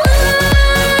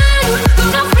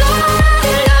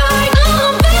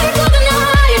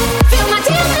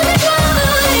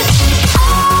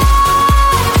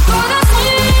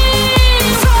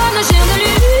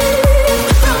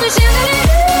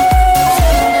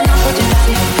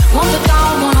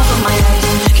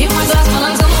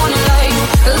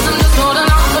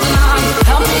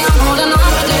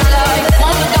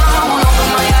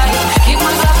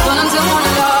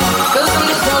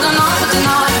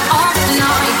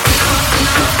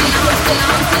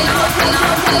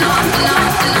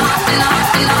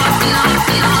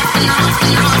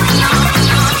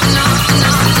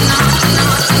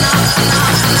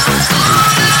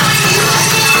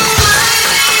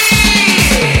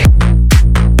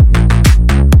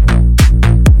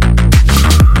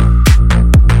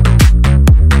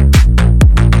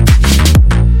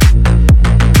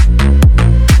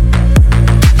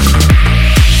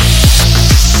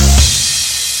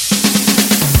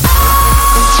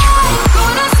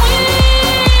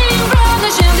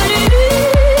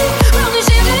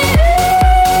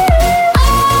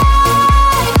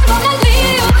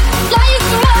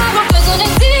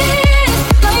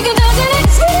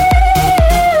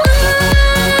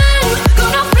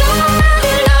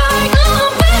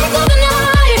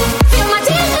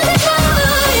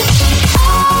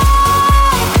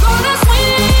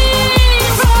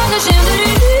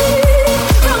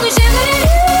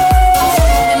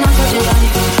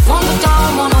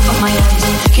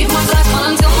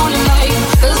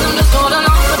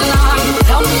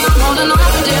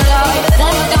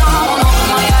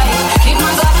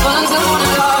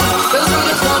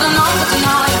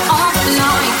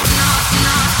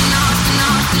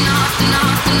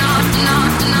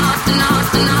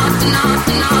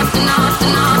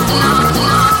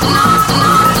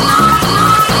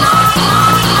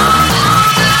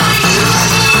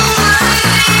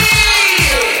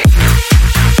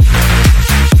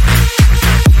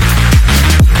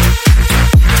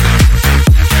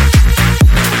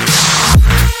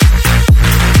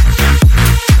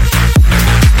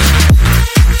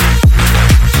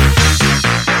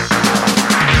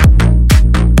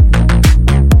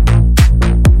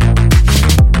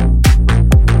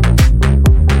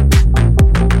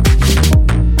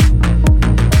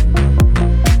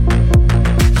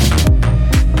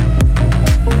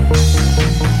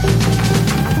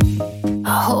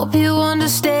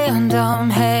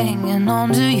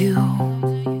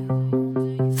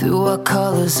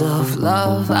 colors of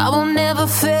love. I will never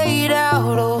fade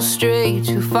out or stray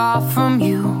too far from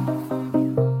you.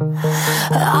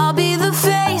 I'll be the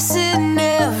face in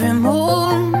every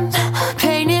mood,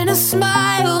 painting a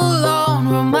smile on,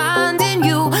 reminding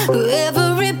you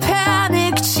every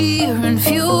panic, cheer and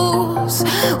fuse.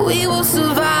 We will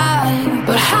survive,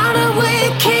 but how do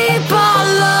we keep our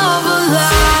love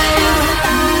alive?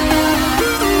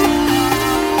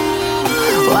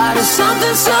 Why does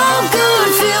something so good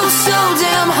feel so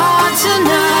damn hard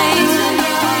tonight?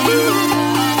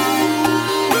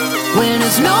 When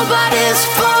it's nobody's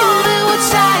fault and we're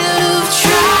tired of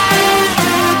trying,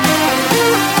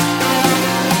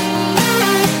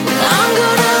 I'm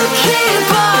gonna keep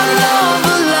our love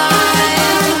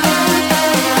alive.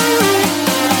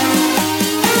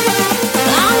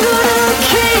 I'm gonna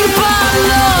keep our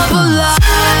love alive.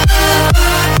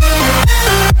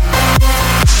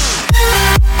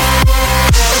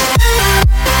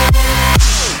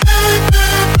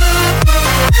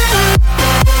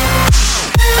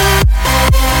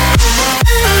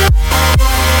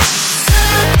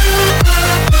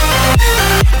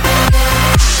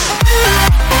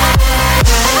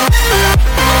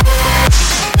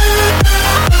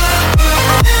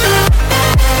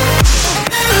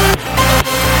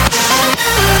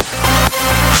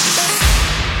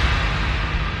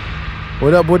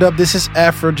 What up, what up? This is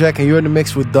Afrojack and you're in the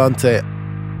mix with Dante.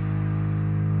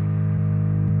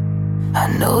 I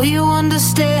know you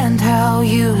understand how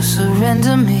you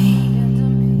surrender me.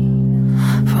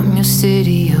 From your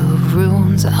city of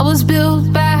ruins, I was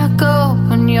built back up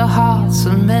when your heart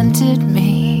cemented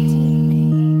me.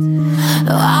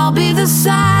 I'll be the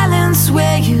silence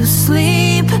where you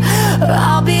sleep.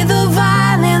 I'll be the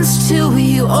violence till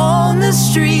you on the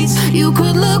streets. You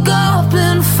could look up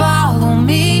and follow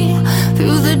me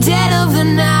through the dead of the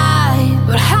night.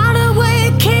 But how do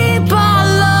we keep our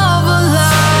love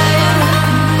alive?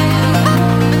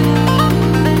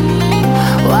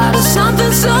 Why does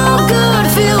something so good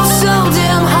feel so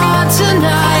damn hard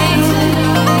tonight?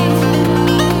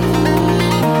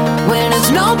 When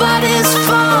it's nobody's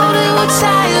fault and we're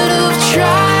tired of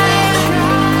trying,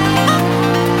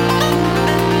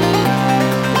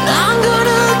 I'm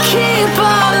gonna keep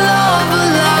our love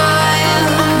alive.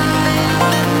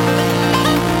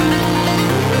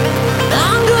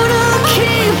 I'm gonna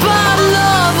keep our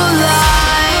love alive.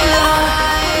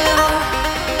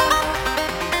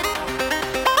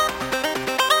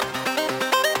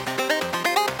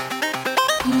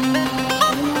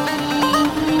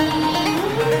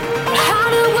 How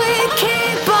do we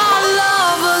keep our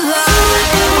love alive?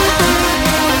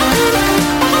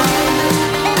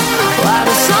 Why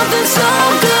does something so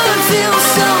good feel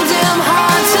so damn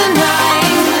hard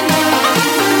tonight?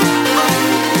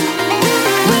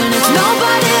 When it's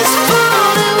nobody's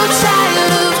fault and we're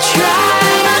tired of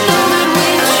trying. I know that we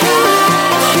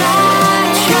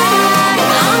try.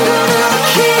 I'm gonna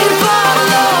keep our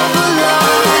love alive.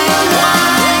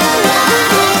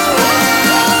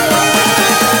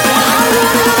 I'm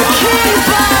gonna keep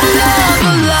our love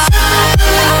alive.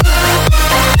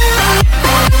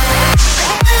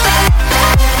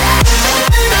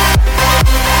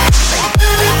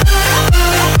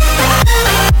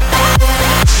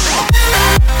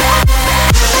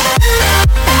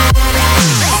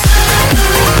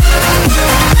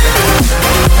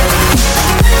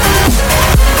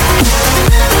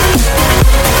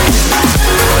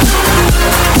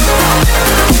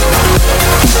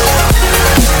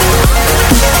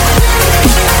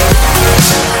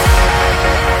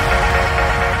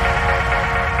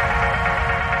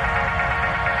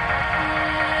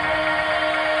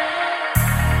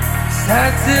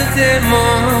 Saturday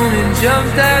morning,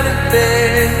 jumped out of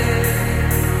bed,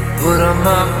 put on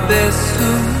my best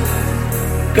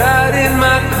suit, got in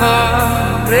my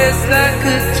car, raced like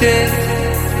a jet,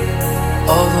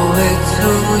 all the way to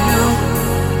you.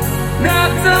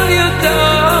 Knocked on your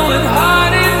door with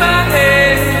heart in my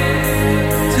head,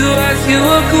 to ask you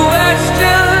a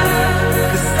question,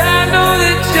 'cause I know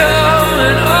that you're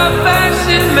an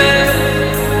old-fashioned man.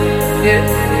 Yeah.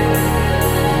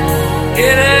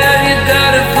 Can I have your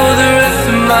daughter for the rest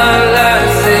of my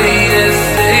life? Say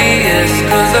yes,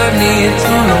 'cause I need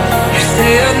to know. You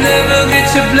say I'll never get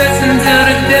your blessing till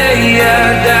the day I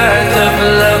die. Tough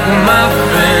luck, my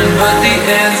friend, but the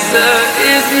answer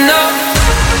is no.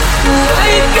 Why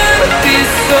you gotta be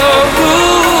so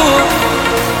rude?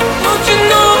 Don't you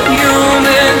know I'm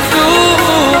human too?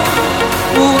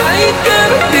 Why you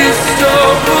gotta be so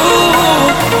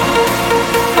rude?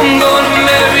 I'm gonna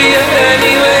marry you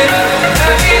anyway.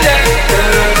 Marry that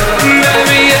girl,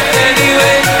 marry you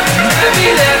anyway. Marry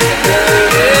that girl,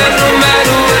 yeah, no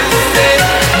matter what you say.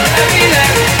 Marry that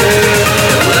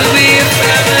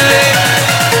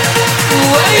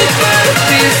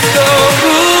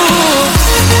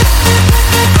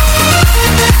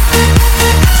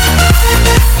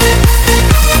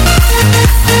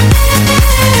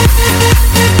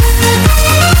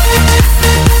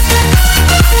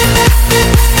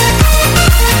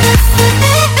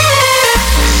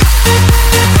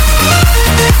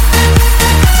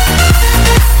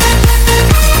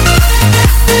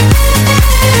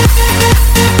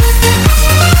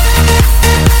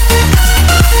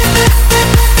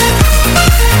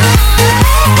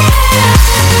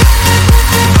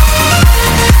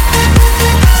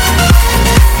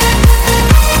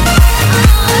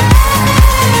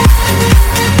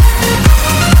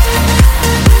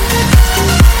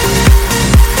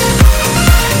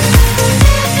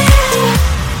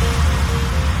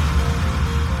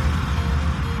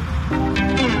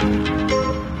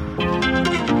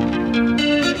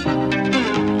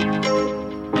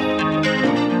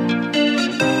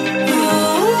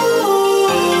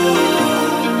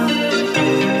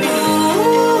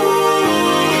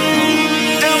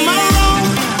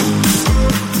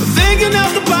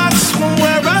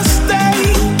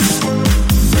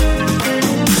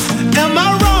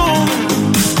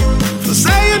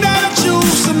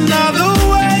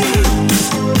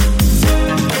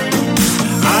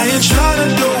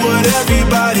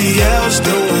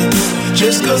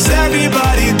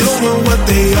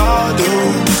we all do.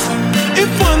 If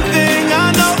one thing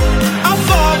I know, I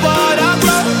fall but I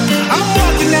grow. I'm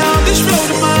walking down this road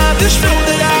of mine, this road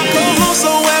that I go home. So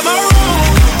am I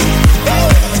wrong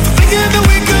for thinking that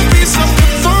we could be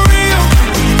something for real?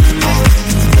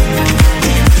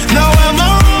 No, am I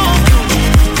wrong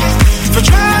for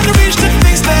trying to reach the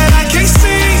things that I can't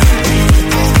see?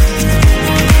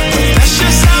 That's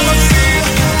just how I feel.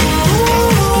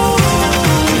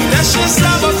 That's just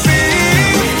how I feel.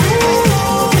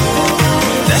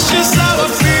 That's just how I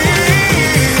feel.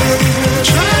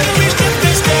 Trying to reach the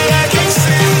things that I can't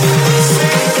see.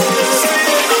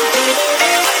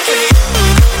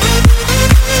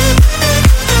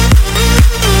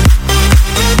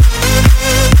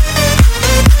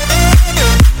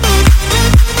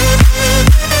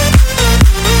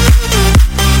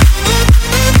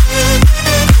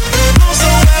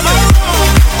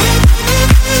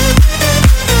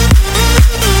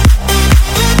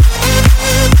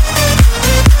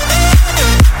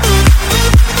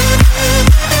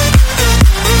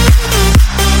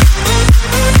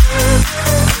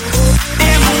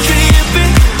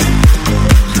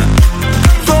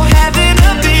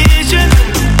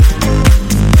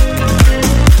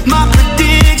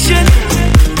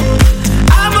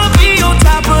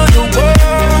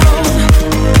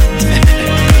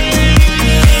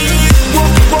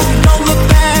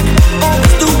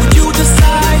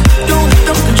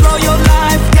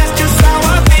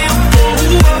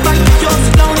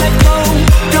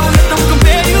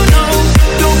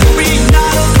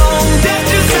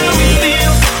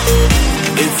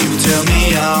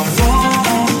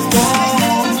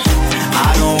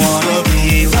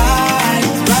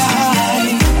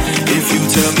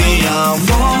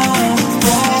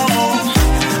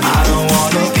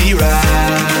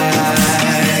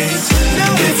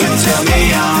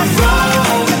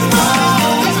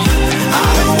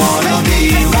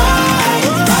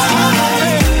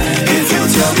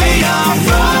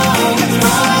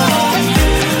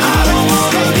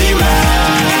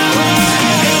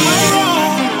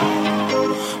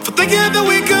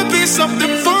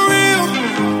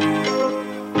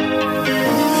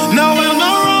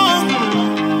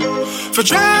 For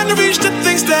trying to reach the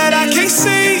things that I can't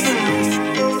see.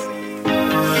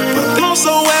 But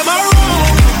also am I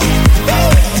wrong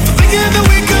for thinking that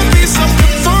we could be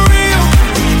something for real?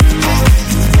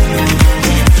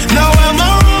 No, am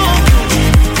I wrong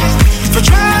for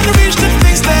trying to reach the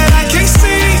things that I can't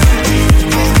see?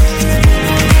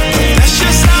 That's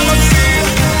just how I feel.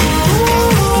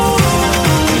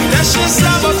 That's just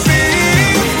how I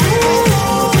feel.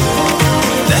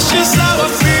 That's just how I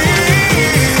feel.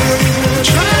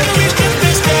 Trying to reach the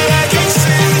things that I can't see.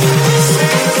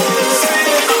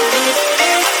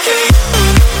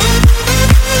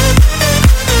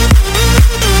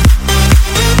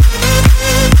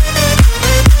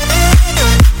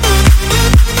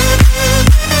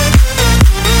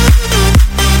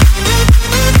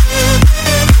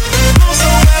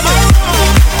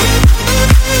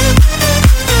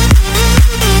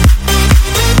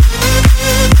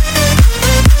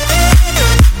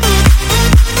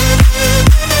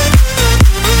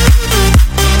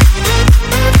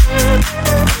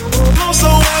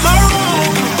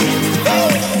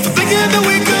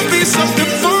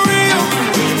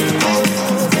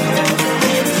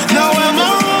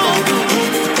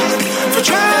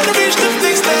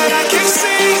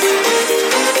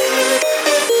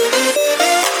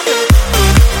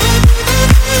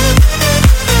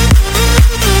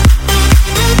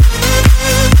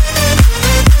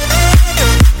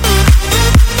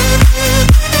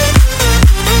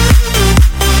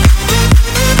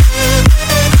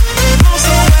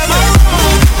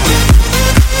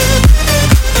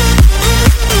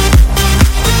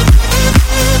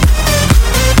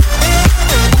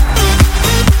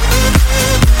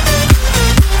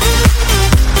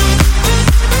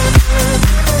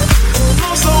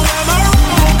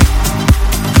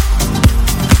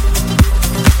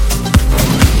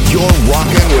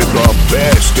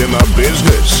 In the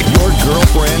business, your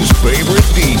girlfriend's favorite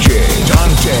DJ,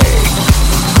 Dante.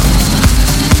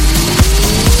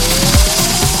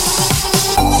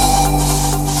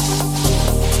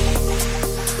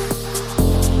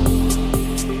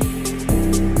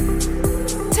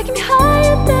 Taking me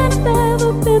higher than I've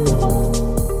ever been before.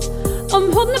 I'm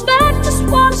holding it back, just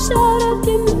wanna shout out,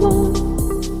 give me more.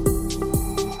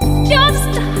 You're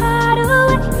just a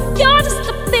hideaway, you're just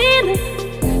a feeling.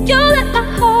 You let my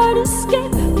heart escape.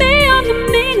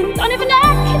 Don't even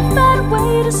act, can't find a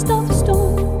way to stop the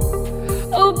storm.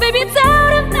 Oh baby, it's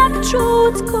out of my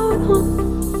control, what's going on?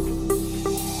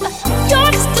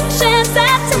 You're just a chance I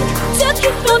take to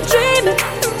keep from